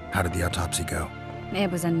 How did the autopsy go?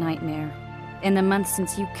 It was a nightmare. In the months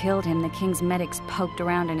since you killed him, the king's medics poked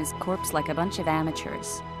around in his corpse like a bunch of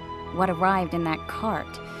amateurs. What arrived in that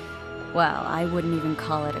cart? Well, I wouldn't even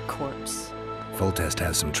call it a corpse. Foltest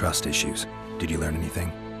has some trust issues. Did you learn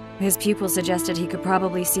anything? His pupil suggested he could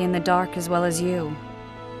probably see in the dark as well as you.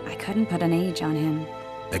 I couldn't put an age on him.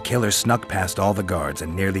 The killer snuck past all the guards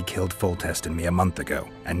and nearly killed Foltest and me a month ago.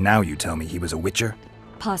 And now you tell me he was a witcher?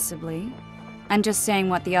 Possibly. I'm just saying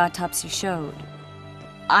what the autopsy showed.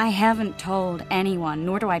 I haven't told anyone,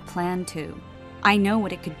 nor do I plan to. I know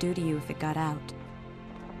what it could do to you if it got out.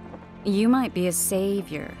 You might be a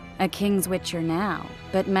savior, a king's witcher now,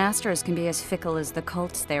 but masters can be as fickle as the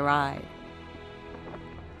cults they ride.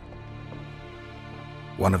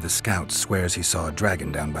 One of the scouts swears he saw a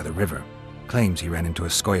dragon down by the river. Claims he ran into a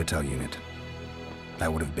Scoia'tael unit.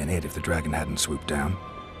 That would have been it if the dragon hadn't swooped down.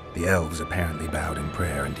 The elves apparently bowed in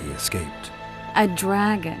prayer and he escaped. A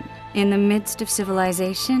dragon? In the midst of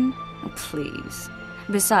civilization? Please.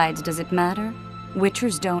 Besides, does it matter?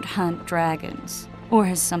 Witchers don't hunt dragons. Or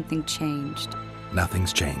has something changed?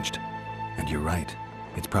 Nothing's changed. And you're right.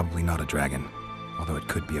 It's probably not a dragon. Although it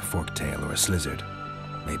could be a forktail or a slizzard.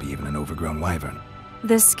 Maybe even an overgrown wyvern.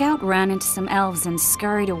 The scout ran into some elves and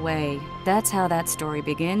scurried away. That's how that story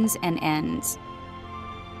begins and ends.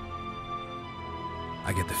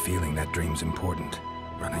 I get the feeling that dream's important.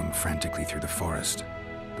 Running frantically through the forest.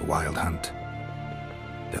 The wild hunt.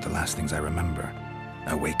 They're the last things I remember.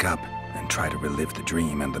 I wake up and try to relive the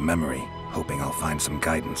dream and the memory, hoping I'll find some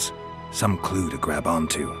guidance. Some clue to grab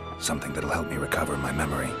onto. Something that'll help me recover my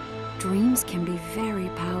memory. Dreams can be very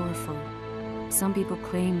powerful. Some people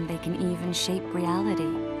claim they can even shape reality.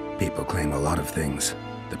 People claim a lot of things.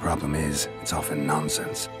 The problem is, it's often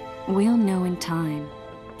nonsense. We'll know in time.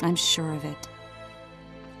 I'm sure of it.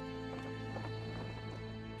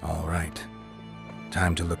 All right.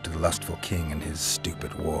 Time to look to the lustful king and his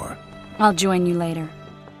stupid war. I'll join you later.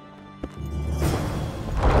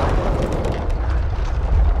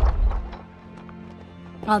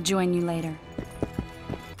 I'll join you later.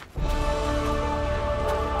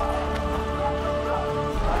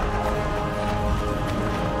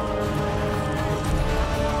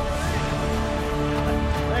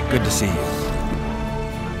 Good to see you.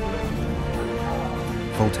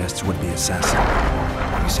 Foltest's would-be assassin.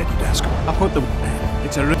 You said you'd ask him. I put the...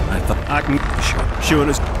 It's a... I thought... I can... Sure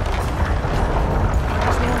as...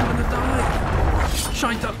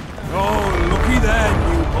 Shite up. Oh, looky there,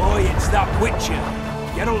 new boy. It's that Witcher.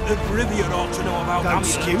 Geralt of Rivia ought to know about Don't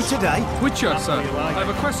skew today. Witcher, sir. I have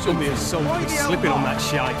a question. Me a soul for slipping on that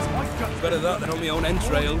shite. Better that than on my own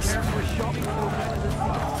entrails.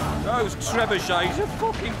 Those trebuchets are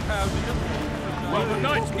fucking pounding them. Well, the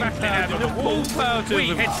knight's back out in the wall part of we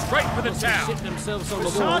head straight for the town. Sit themselves on the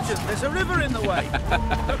Sergeant, there's a river in the way.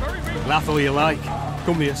 Laugh all you like.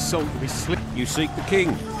 Come here, soul to be slip. You seek the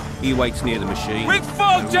king. He waits near the machine. With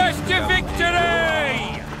Foltest to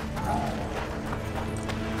victory!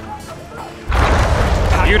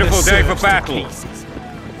 Beautiful day for battle.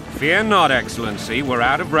 Fear not, Excellency. We're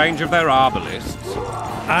out of range of their arbalists.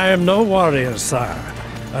 I am no warrior, sire.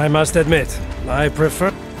 I must admit, I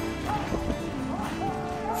prefer...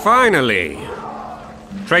 Finally!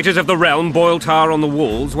 Traitors of the realm boil tar on the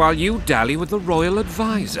walls while you dally with the royal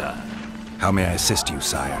advisor. How may I assist you,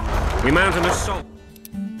 sire? We mount an assault.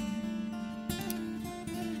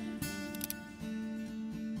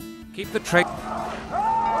 Keep the trait.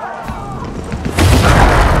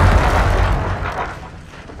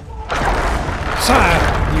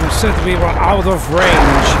 Sire, you said we were out of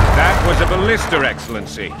range. That was a ballista,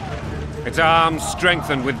 Excellency. Its arms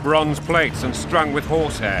strengthened with bronze plates and strung with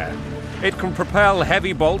horsehair. It can propel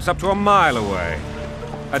heavy bolts up to a mile away.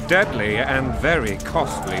 A deadly and very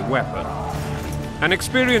costly weapon. An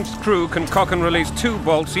experienced crew can cock and release 2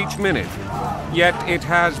 bolts each minute. Yet it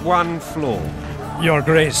has one flaw. Your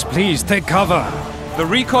Grace, please take cover. The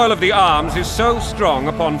recoil of the arms is so strong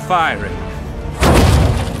upon firing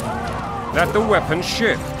that the weapon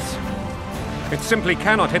shifts. It simply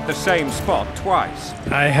cannot hit the same spot twice.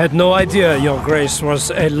 I had no idea Your Grace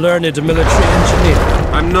was a learned military engineer.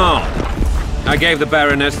 I'm not. I gave the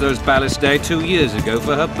Baroness those ballistae 2 years ago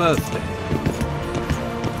for her birthday.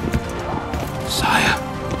 Sire.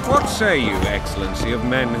 What say you, Excellency, of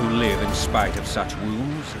men who live in spite of such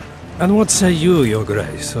wounds? And what say you, Your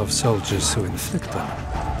Grace, of soldiers who inflict them?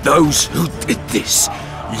 Those who did this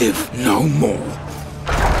live no more.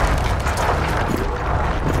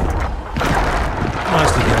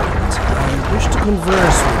 Master Gallant, I wish to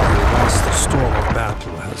converse with you once the storm of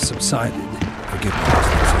battle has subsided. Forgive me,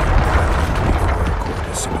 Excellency, but I'd like to leave the royal court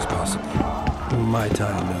as soon as possible. Might I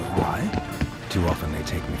know why? Too often they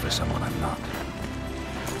take me for someone I'm not.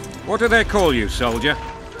 What do they call you, soldier?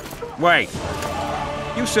 Wait.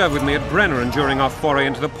 You served with me at Brenneran during our foray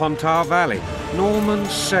into the Pontar Valley. Norman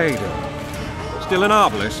Sador. Still an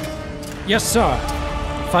arbalist? Yes, sir.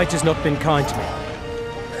 Fight has not been kind to me.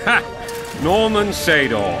 Ha! Norman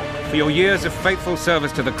Sador, for your years of faithful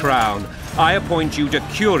service to the Crown, I appoint you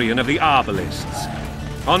Decurion of the Arbalists.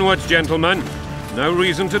 Onwards, gentlemen. No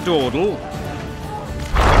reason to dawdle.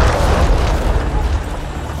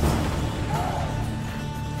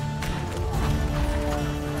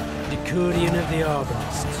 Decurion of the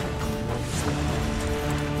Arbalists.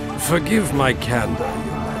 Forgive my candor,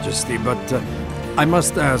 Your Majesty, but I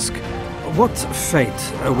must ask, what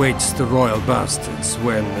fate awaits the royal bastards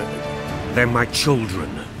when... They're my children.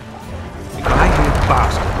 If I hear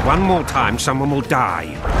bastard one more time, someone will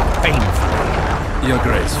die. Painfully. Your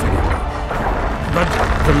Grace, forgive me. But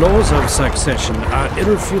the laws of succession are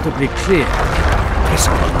irrefutably clear. Piss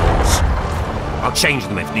on the laws. I'll change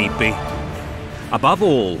them if need be. Above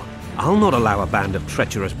all, I'll not allow a band of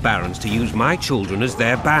treacherous barons to use my children as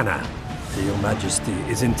their banner. Your Majesty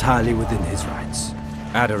is entirely within his rights.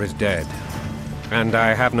 Ada is dead, and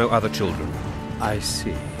I have no other children. I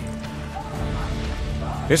see.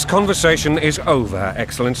 This conversation is over,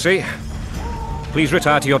 Excellency. Please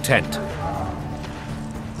retire to your tent.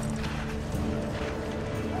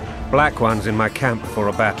 Black One's in my camp before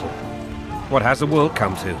a battle. What has the world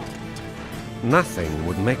come to? Nothing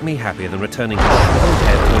would make me happier than returning to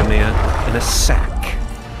head to Emir in a sack.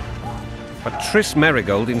 But Triss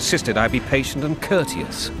Merigold insisted I be patient and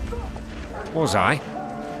courteous. Was I?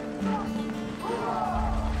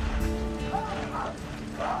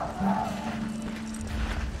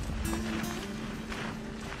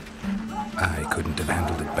 I couldn't have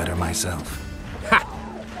handled it better myself. Ha!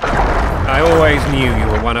 I always knew you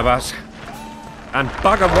were one of us. And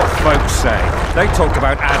bugger what folks say. They talked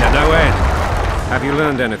about Ada no end. Have you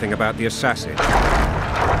learned anything about the assassin?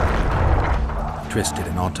 Triss did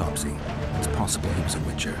an autopsy. It's possible he was a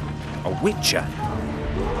witcher. A witcher?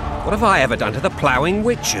 What have I ever done to the ploughing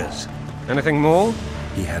witchers? Anything more?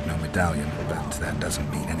 He had no medallion, but that doesn't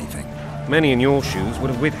mean anything. Many in your shoes would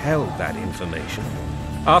have withheld that information.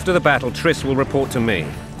 After the battle, Triss will report to me.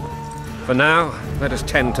 For now, let us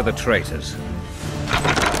tend to the traitors.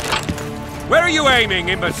 Where are you aiming,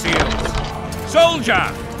 imbeciles?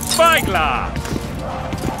 Soldier! Spyglass!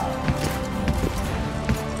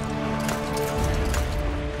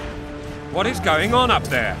 What is going on up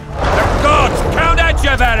there? The gods! Count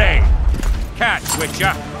Edgevery! Catch,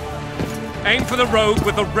 Witcher! Aim for the rogue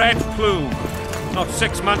with the red plume. Not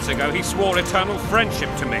 6 months ago, he swore eternal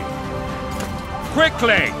friendship to me.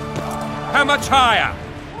 Quickly! How much higher?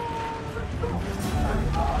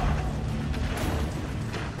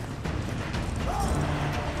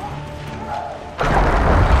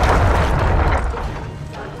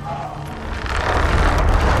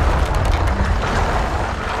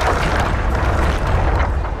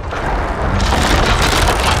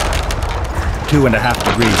 Two and a half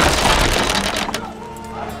degrees.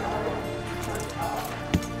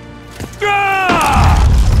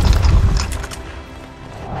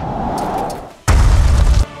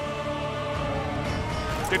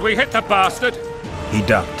 Did we hit the bastard? He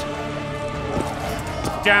ducked.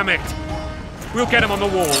 Damn it! We'll get him on the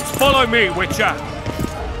walls. Follow me, Witcher!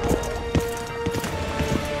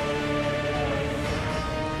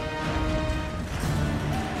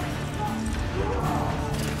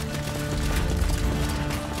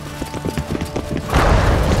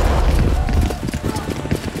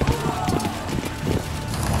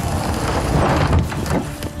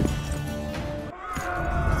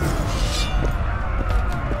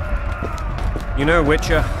 You know,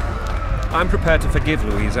 Witcher, I'm prepared to forgive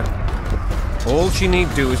Louisa. All she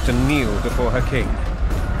need do is to kneel before her king.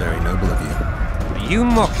 Very noble of you. Are you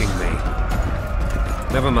mocking me?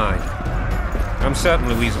 Never mind. I'm certain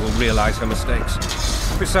Louisa will realize her mistakes.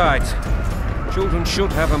 Besides, children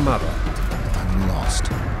should have a mother. I'm lost.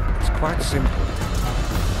 It's quite simple.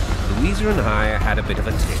 Louisa and I had a bit of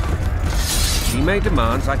a tiff. She made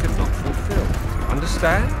demands I could not fulfill.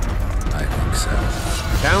 Understand? I think so.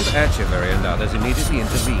 Count Etcheverry and others immediately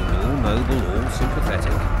intervened, all noble, all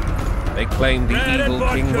sympathetic. They claimed the evil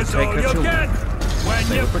king would take her children.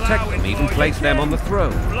 They would protect them, even place them on the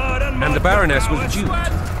throne. And the Baroness was duped.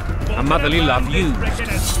 A motherly love used.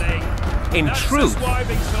 In truth,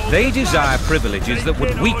 they desire privileges that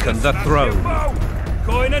would weaken the throne.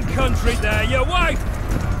 Coin and country there, your wife!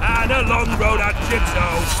 And a long road at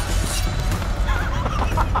Jigsaw!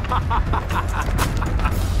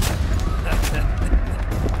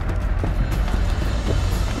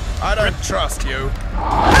 I don't trust you.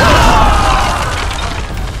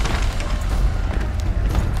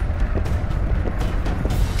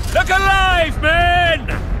 Look alive, men!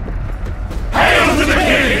 Hail to the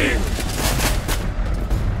king!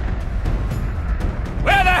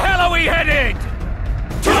 Where the hell are we headed?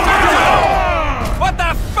 What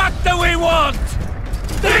the fuck do we want?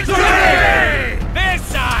 Victory!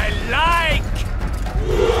 This I like!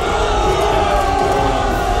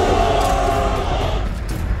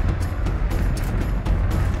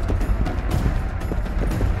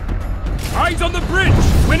 Eyes on the bridge!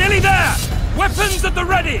 We're nearly there! Weapons at the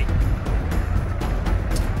ready!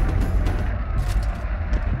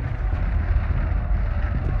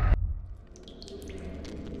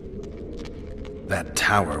 That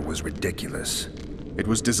tower was ridiculous. It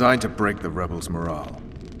was designed to break the rebels' morale.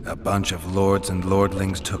 A bunch of lords and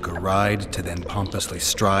lordlings took a ride to then pompously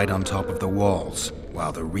stride on top of the walls,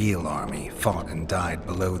 while the real army fought and died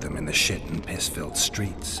below them in the shit and piss-filled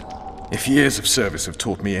streets. If years of service have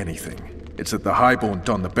taught me anything, it's that the Highborn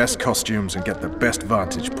don the best costumes and get the best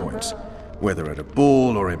vantage points, whether at a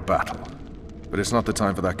ball or in battle. But it's not the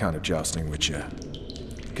time for that kind of jousting, Witcher.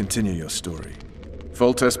 Continue your story.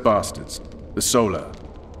 Foltest bastards, the Solar.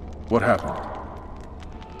 What happened?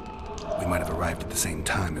 We might have arrived at the same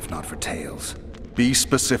time if not for tales. Be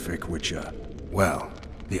specific, Witcher. Well,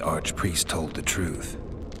 the Archpriest told the truth.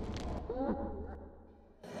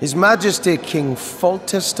 His Majesty King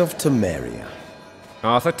Foltest of Temeria.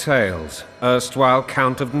 Arthur Tales, erstwhile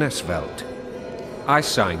Count of Nesvelt. I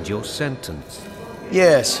signed your sentence.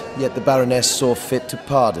 Yes, yet the Baroness saw fit to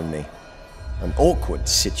pardon me. An awkward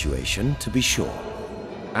situation, to be sure.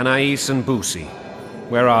 Anais and Boussy,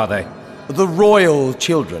 where are they? The royal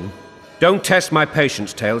children. Don't test my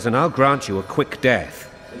patience, Tales, and I'll grant you a quick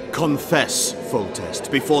death. Confess, Foltest,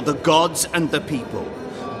 before the gods and the people.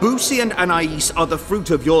 Boussy and Anais are the fruit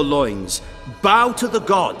of your loins. Bow to the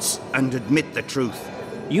gods and admit the truth.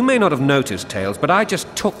 You may not have noticed, Tales, but I just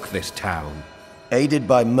took this town. Aided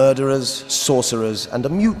by murderers, sorcerers, and a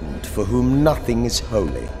mutant for whom nothing is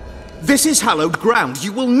holy. This is hallowed ground.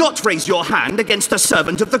 You will not raise your hand against a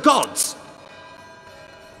servant of the gods.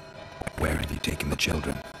 Where have you taken the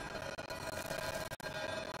children?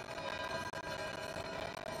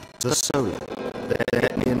 The Solar.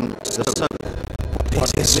 The Solar.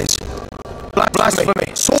 What is this?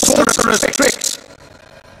 Blasphemy! Sorcerer's tricks!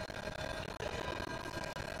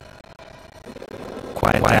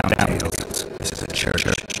 Quiet down, Tales. This is a church.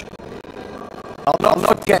 I'll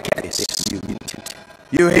not forget this, you mutant.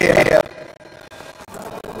 You hear?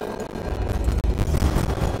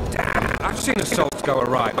 Damn, I've seen assaults go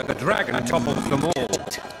awry, but the dragon topples them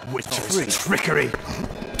all. Witches. Trickery.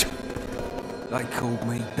 They called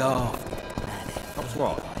me daft. That's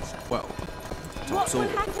what? Well, What will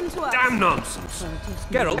happen to us? Damn nonsense.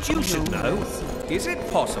 Geralt, you should know. Is it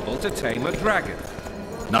possible to tame a dragon?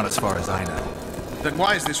 Not as far as I know. then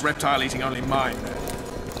why is this reptile eating only mine, then?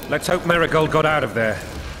 Let's hope Marigold got out of there.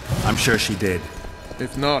 I'm sure she did.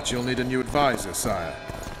 If not, you'll need a new advisor, sire.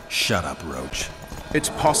 Shut up, Roach. It's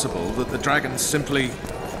possible that the dragon simply...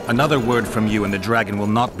 Another word from you and the dragon will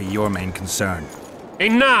not be your main concern.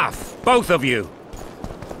 Enough! Both of you!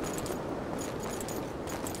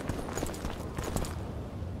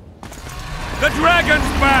 The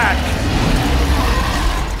dragon's back!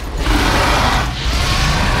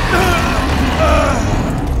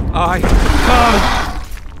 I can't...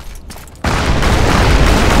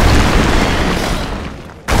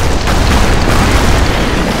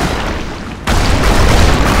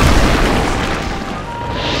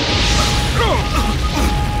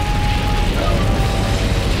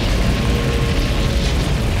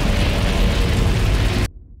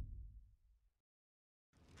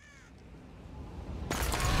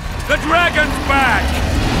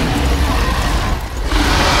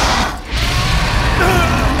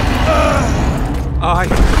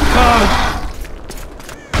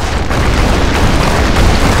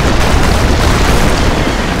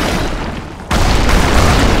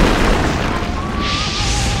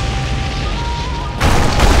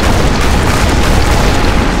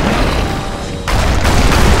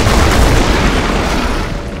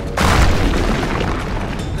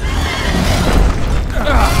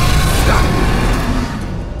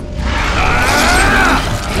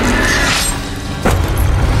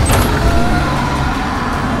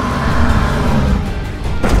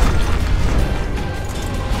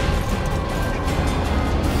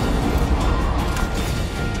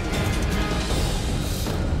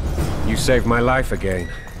 You saved my life again.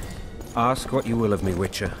 Ask what you will of me,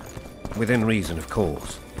 Witcher. Within reason, of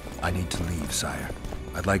course. I need to leave, sire.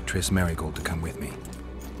 I'd like Triss Merigold to come with me,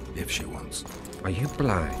 if she wants. Are you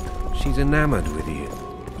blind? She's enamored with you.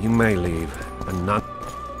 You may leave, and none...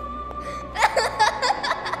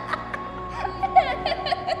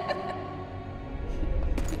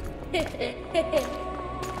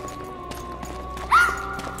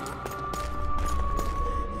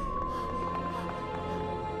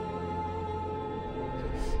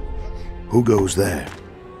 Who goes there?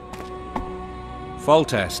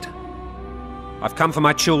 Foltest. I've come for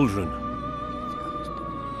my children.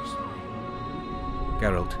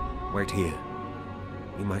 Geralt, wait here.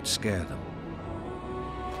 You might scare them.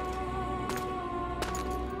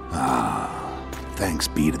 Ah, thanks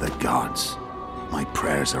be to the gods. My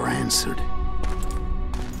prayers are answered.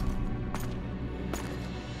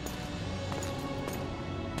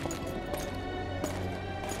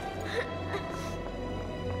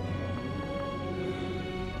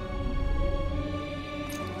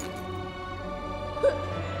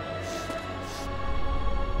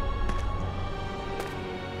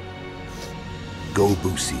 Go,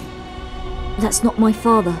 Boosie. That's not my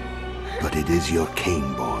father. But it is your king,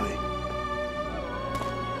 boy.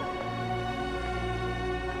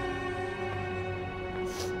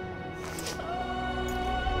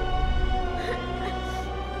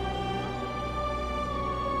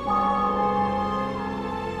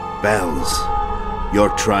 Bells, your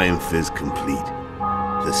triumph is complete.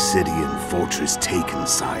 The city and fortress taken,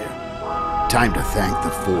 sire. Time to thank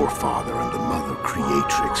the Forefather and the Mother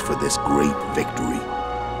Creatrix for this great victory.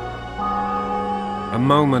 A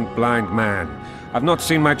moment, blind man. I've not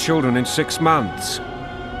seen my children in 6 months.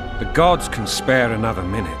 The gods can spare another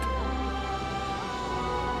minute.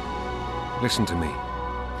 Listen to me.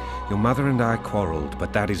 Your mother and I quarreled,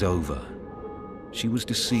 but that is over. She was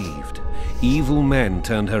deceived. Evil men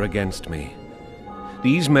turned her against me.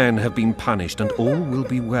 These men have been punished, and all will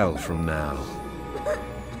be well from now.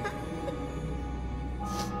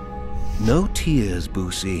 No tears,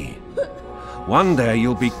 Boosie. One day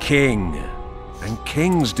you'll be king, and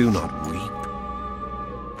kings do not weep.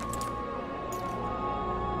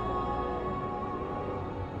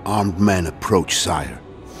 Armed men approach, sire.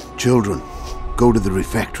 Children, go to the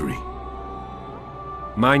refectory.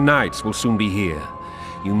 My knights will soon be here.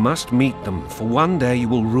 You must meet them, for one day you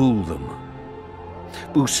will rule them.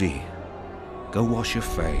 Boosie, go wash your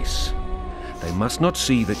face. They must not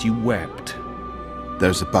see that you wept.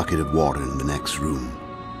 There's a bucket of water in the next room.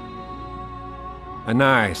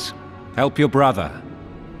 Anais, help your brother.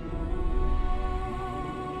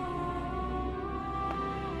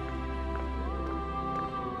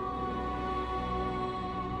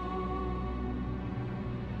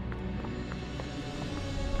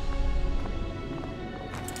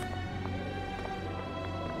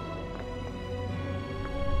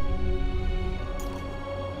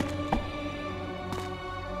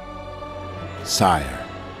 Sire,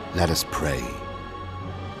 let us pray.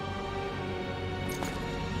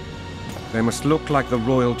 They must look like the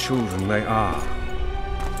royal children they are.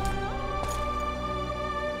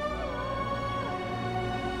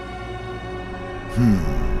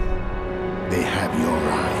 They have your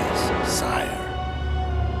eyes, sire.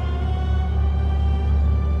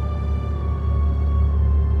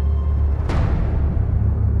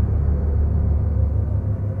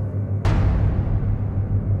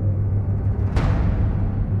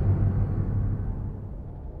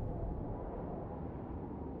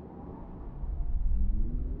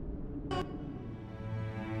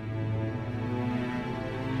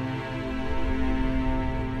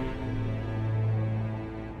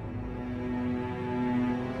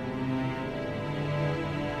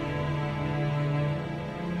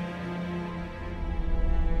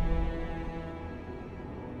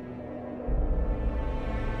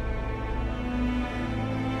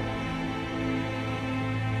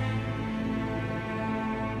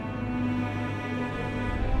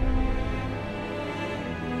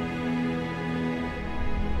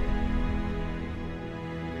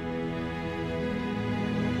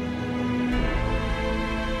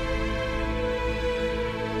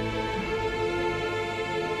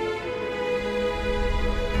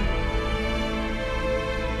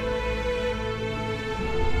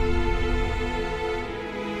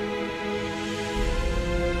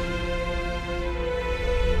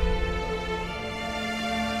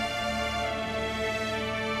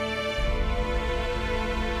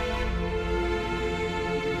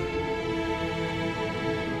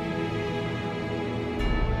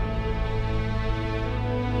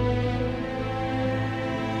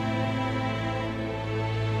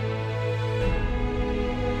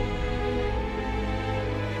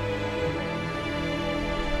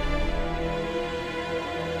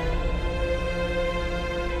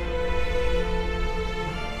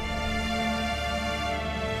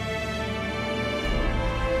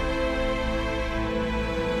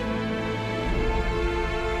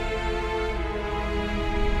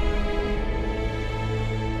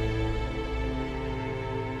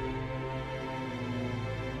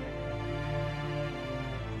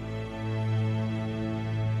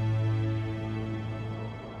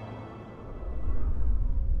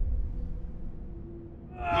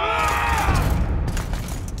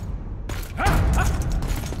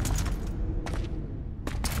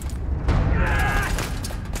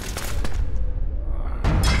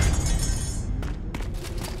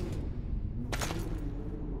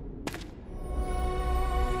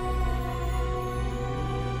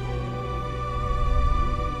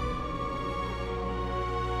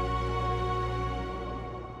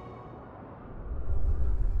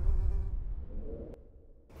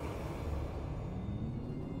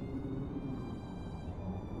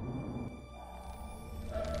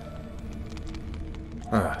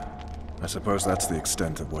 suppose that's the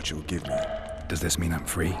extent of what you'll give me. Does this mean I'm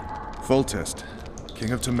free? Foltest,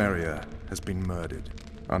 King of Temeria, has been murdered.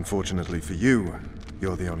 Unfortunately for you,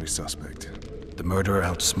 you're the only suspect. The murderer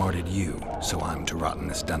outsmarted you, so I'm to rot in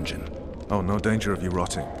this dungeon. Oh, no danger of you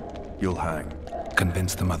rotting. You'll hang.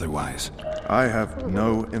 Convince them otherwise. I have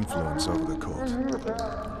no influence over the court.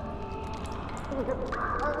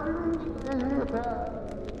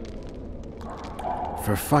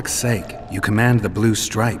 For fuck's sake, you command the blue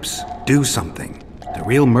stripes. Do something. The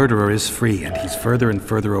real murderer is free, and he's further and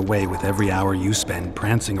further away with every hour you spend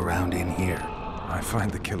prancing around in here. I find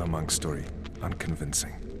the Killer Monk story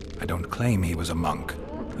unconvincing. I don't claim he was a monk.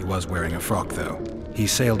 He was wearing a frock, though. He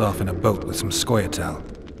sailed off in a boat with some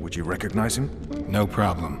Scoia'tael. Would you recognize him? No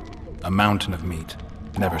problem. A mountain of meat.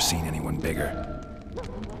 Never seen anyone bigger.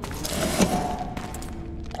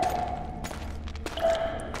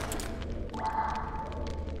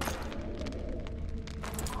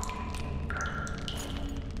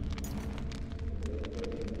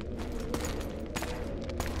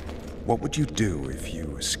 What would you do if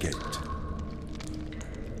you escaped?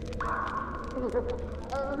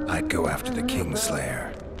 I'd go after the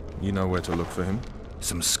Kingslayer. You know where to look for him?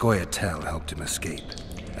 Some Scoia'tael helped him escape.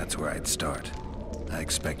 That's where I'd start. I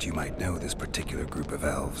expect you might know this particular group of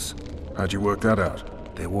elves. How'd you work that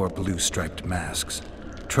out? They wore blue-striped masks.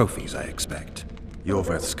 Trophies, I expect.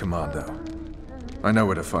 Yorveth's commando. I know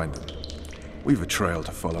where to find them. We've a trail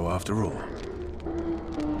to follow after all.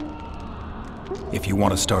 If you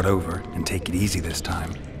want to start over and take it easy this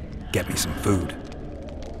time, get me some food.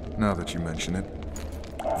 Now that you mention it.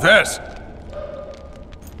 This!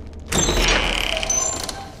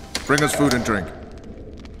 Bring us food and drink.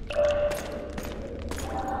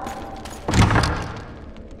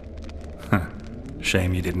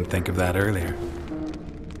 Shame you didn't think of that earlier.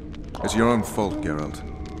 It's your own fault, Geralt.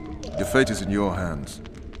 Your fate is in your hands.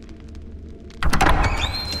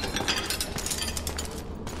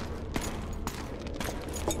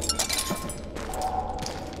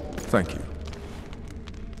 Thank you.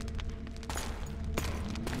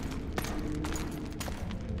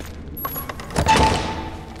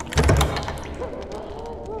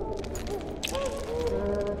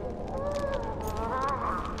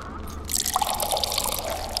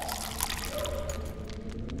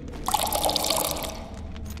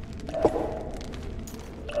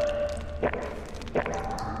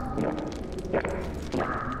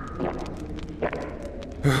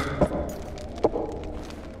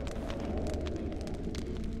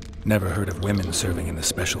 Never heard of women serving in the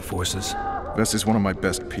Special Forces. Vess is one of my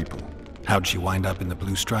best people. How'd she wind up in the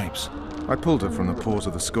Blue Stripes? I pulled her from the paws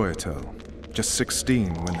of the Scoia'tael. Just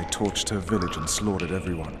 16 when they torched her village and slaughtered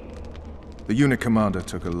everyone. The unit commander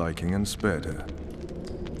took a liking and spared her.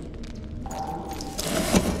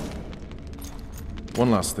 One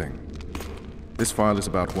last thing. This file is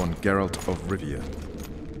about one Geralt of Rivia.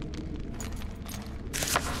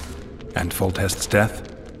 And Foltest's death?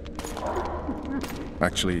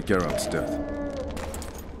 Actually, Geralt's death.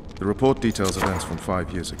 The report details events from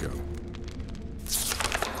 5 years ago.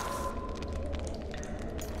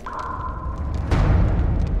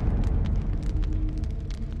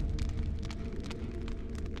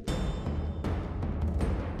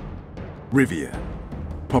 Rivia.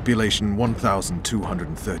 Population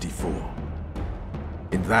 1,234.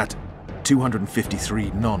 In that, 253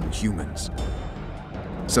 non-humans.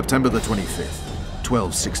 September the 25th,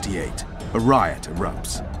 1268. A riot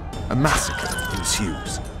erupts. A massacre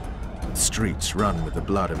ensues. The streets run with the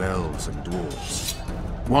blood of elves and dwarves.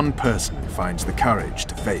 One person finds the courage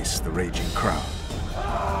to face the raging crowd.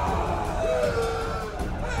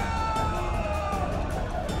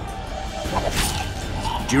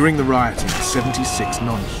 During the rioting, 76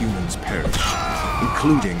 non-humans perish,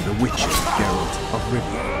 including the Witcher Geralt of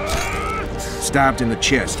Rivia. Stabbed in the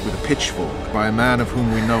chest with a pitchfork by a man of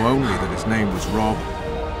whom we know only that his name was Rob,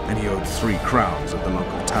 and he owed 3 crowns at the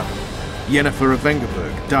local tavern. Yennefer of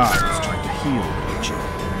Vengerberg dies trying to heal the Witcher.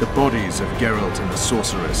 The bodies of Geralt and the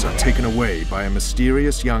sorceress are taken away by a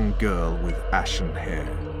mysterious young girl with ashen hair.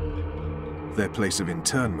 Their place of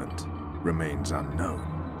internment remains unknown.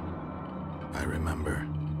 I remember.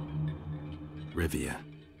 Rivia.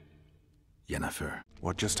 Yennefer.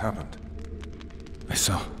 What just happened? I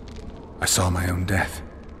saw my own death.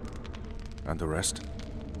 And the rest?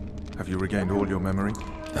 Have you regained all your memory?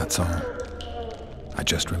 That's all. I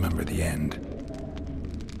just remember the end.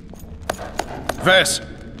 Vess!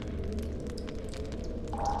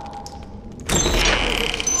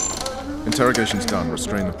 Interrogation's done.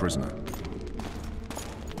 Restrain the prisoner.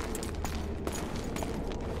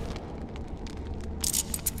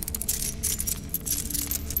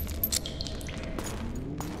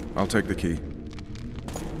 I'll take the key.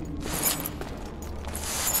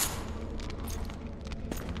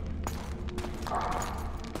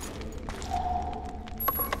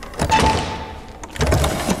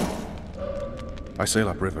 I sail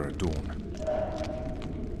upriver at dawn.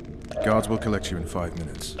 Guards will collect you in 5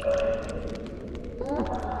 minutes.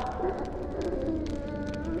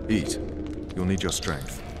 Eat. You'll need your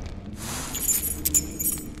strength.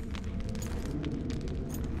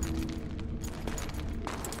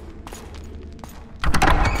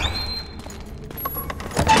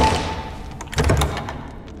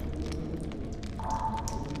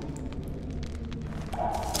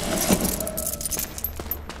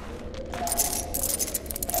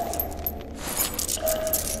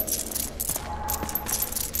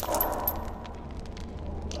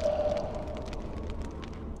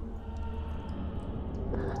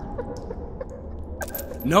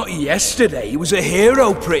 Not yesterday, he was a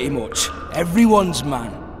hero pretty much. Everyone's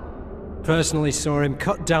man. Personally saw him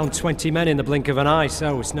cut down 20 men in the blink of an eye,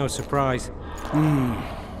 so it's no surprise.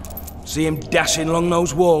 See him dashing along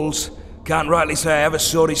those walls. Can't rightly say I ever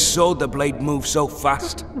saw his sword the blade move so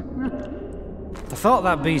fast. I thought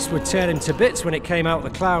that beast would tear him to bits when it came out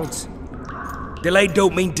of the clouds. Delayed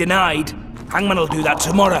don't mean denied. Hangman will do that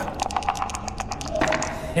tomorrow.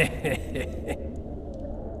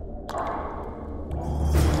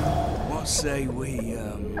 What say we,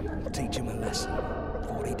 teach him a lesson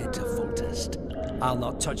before he did a full test? I'll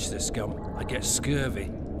not touch the scum. I get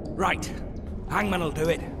scurvy. Right. Hangman will do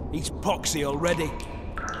it. He's poxy already.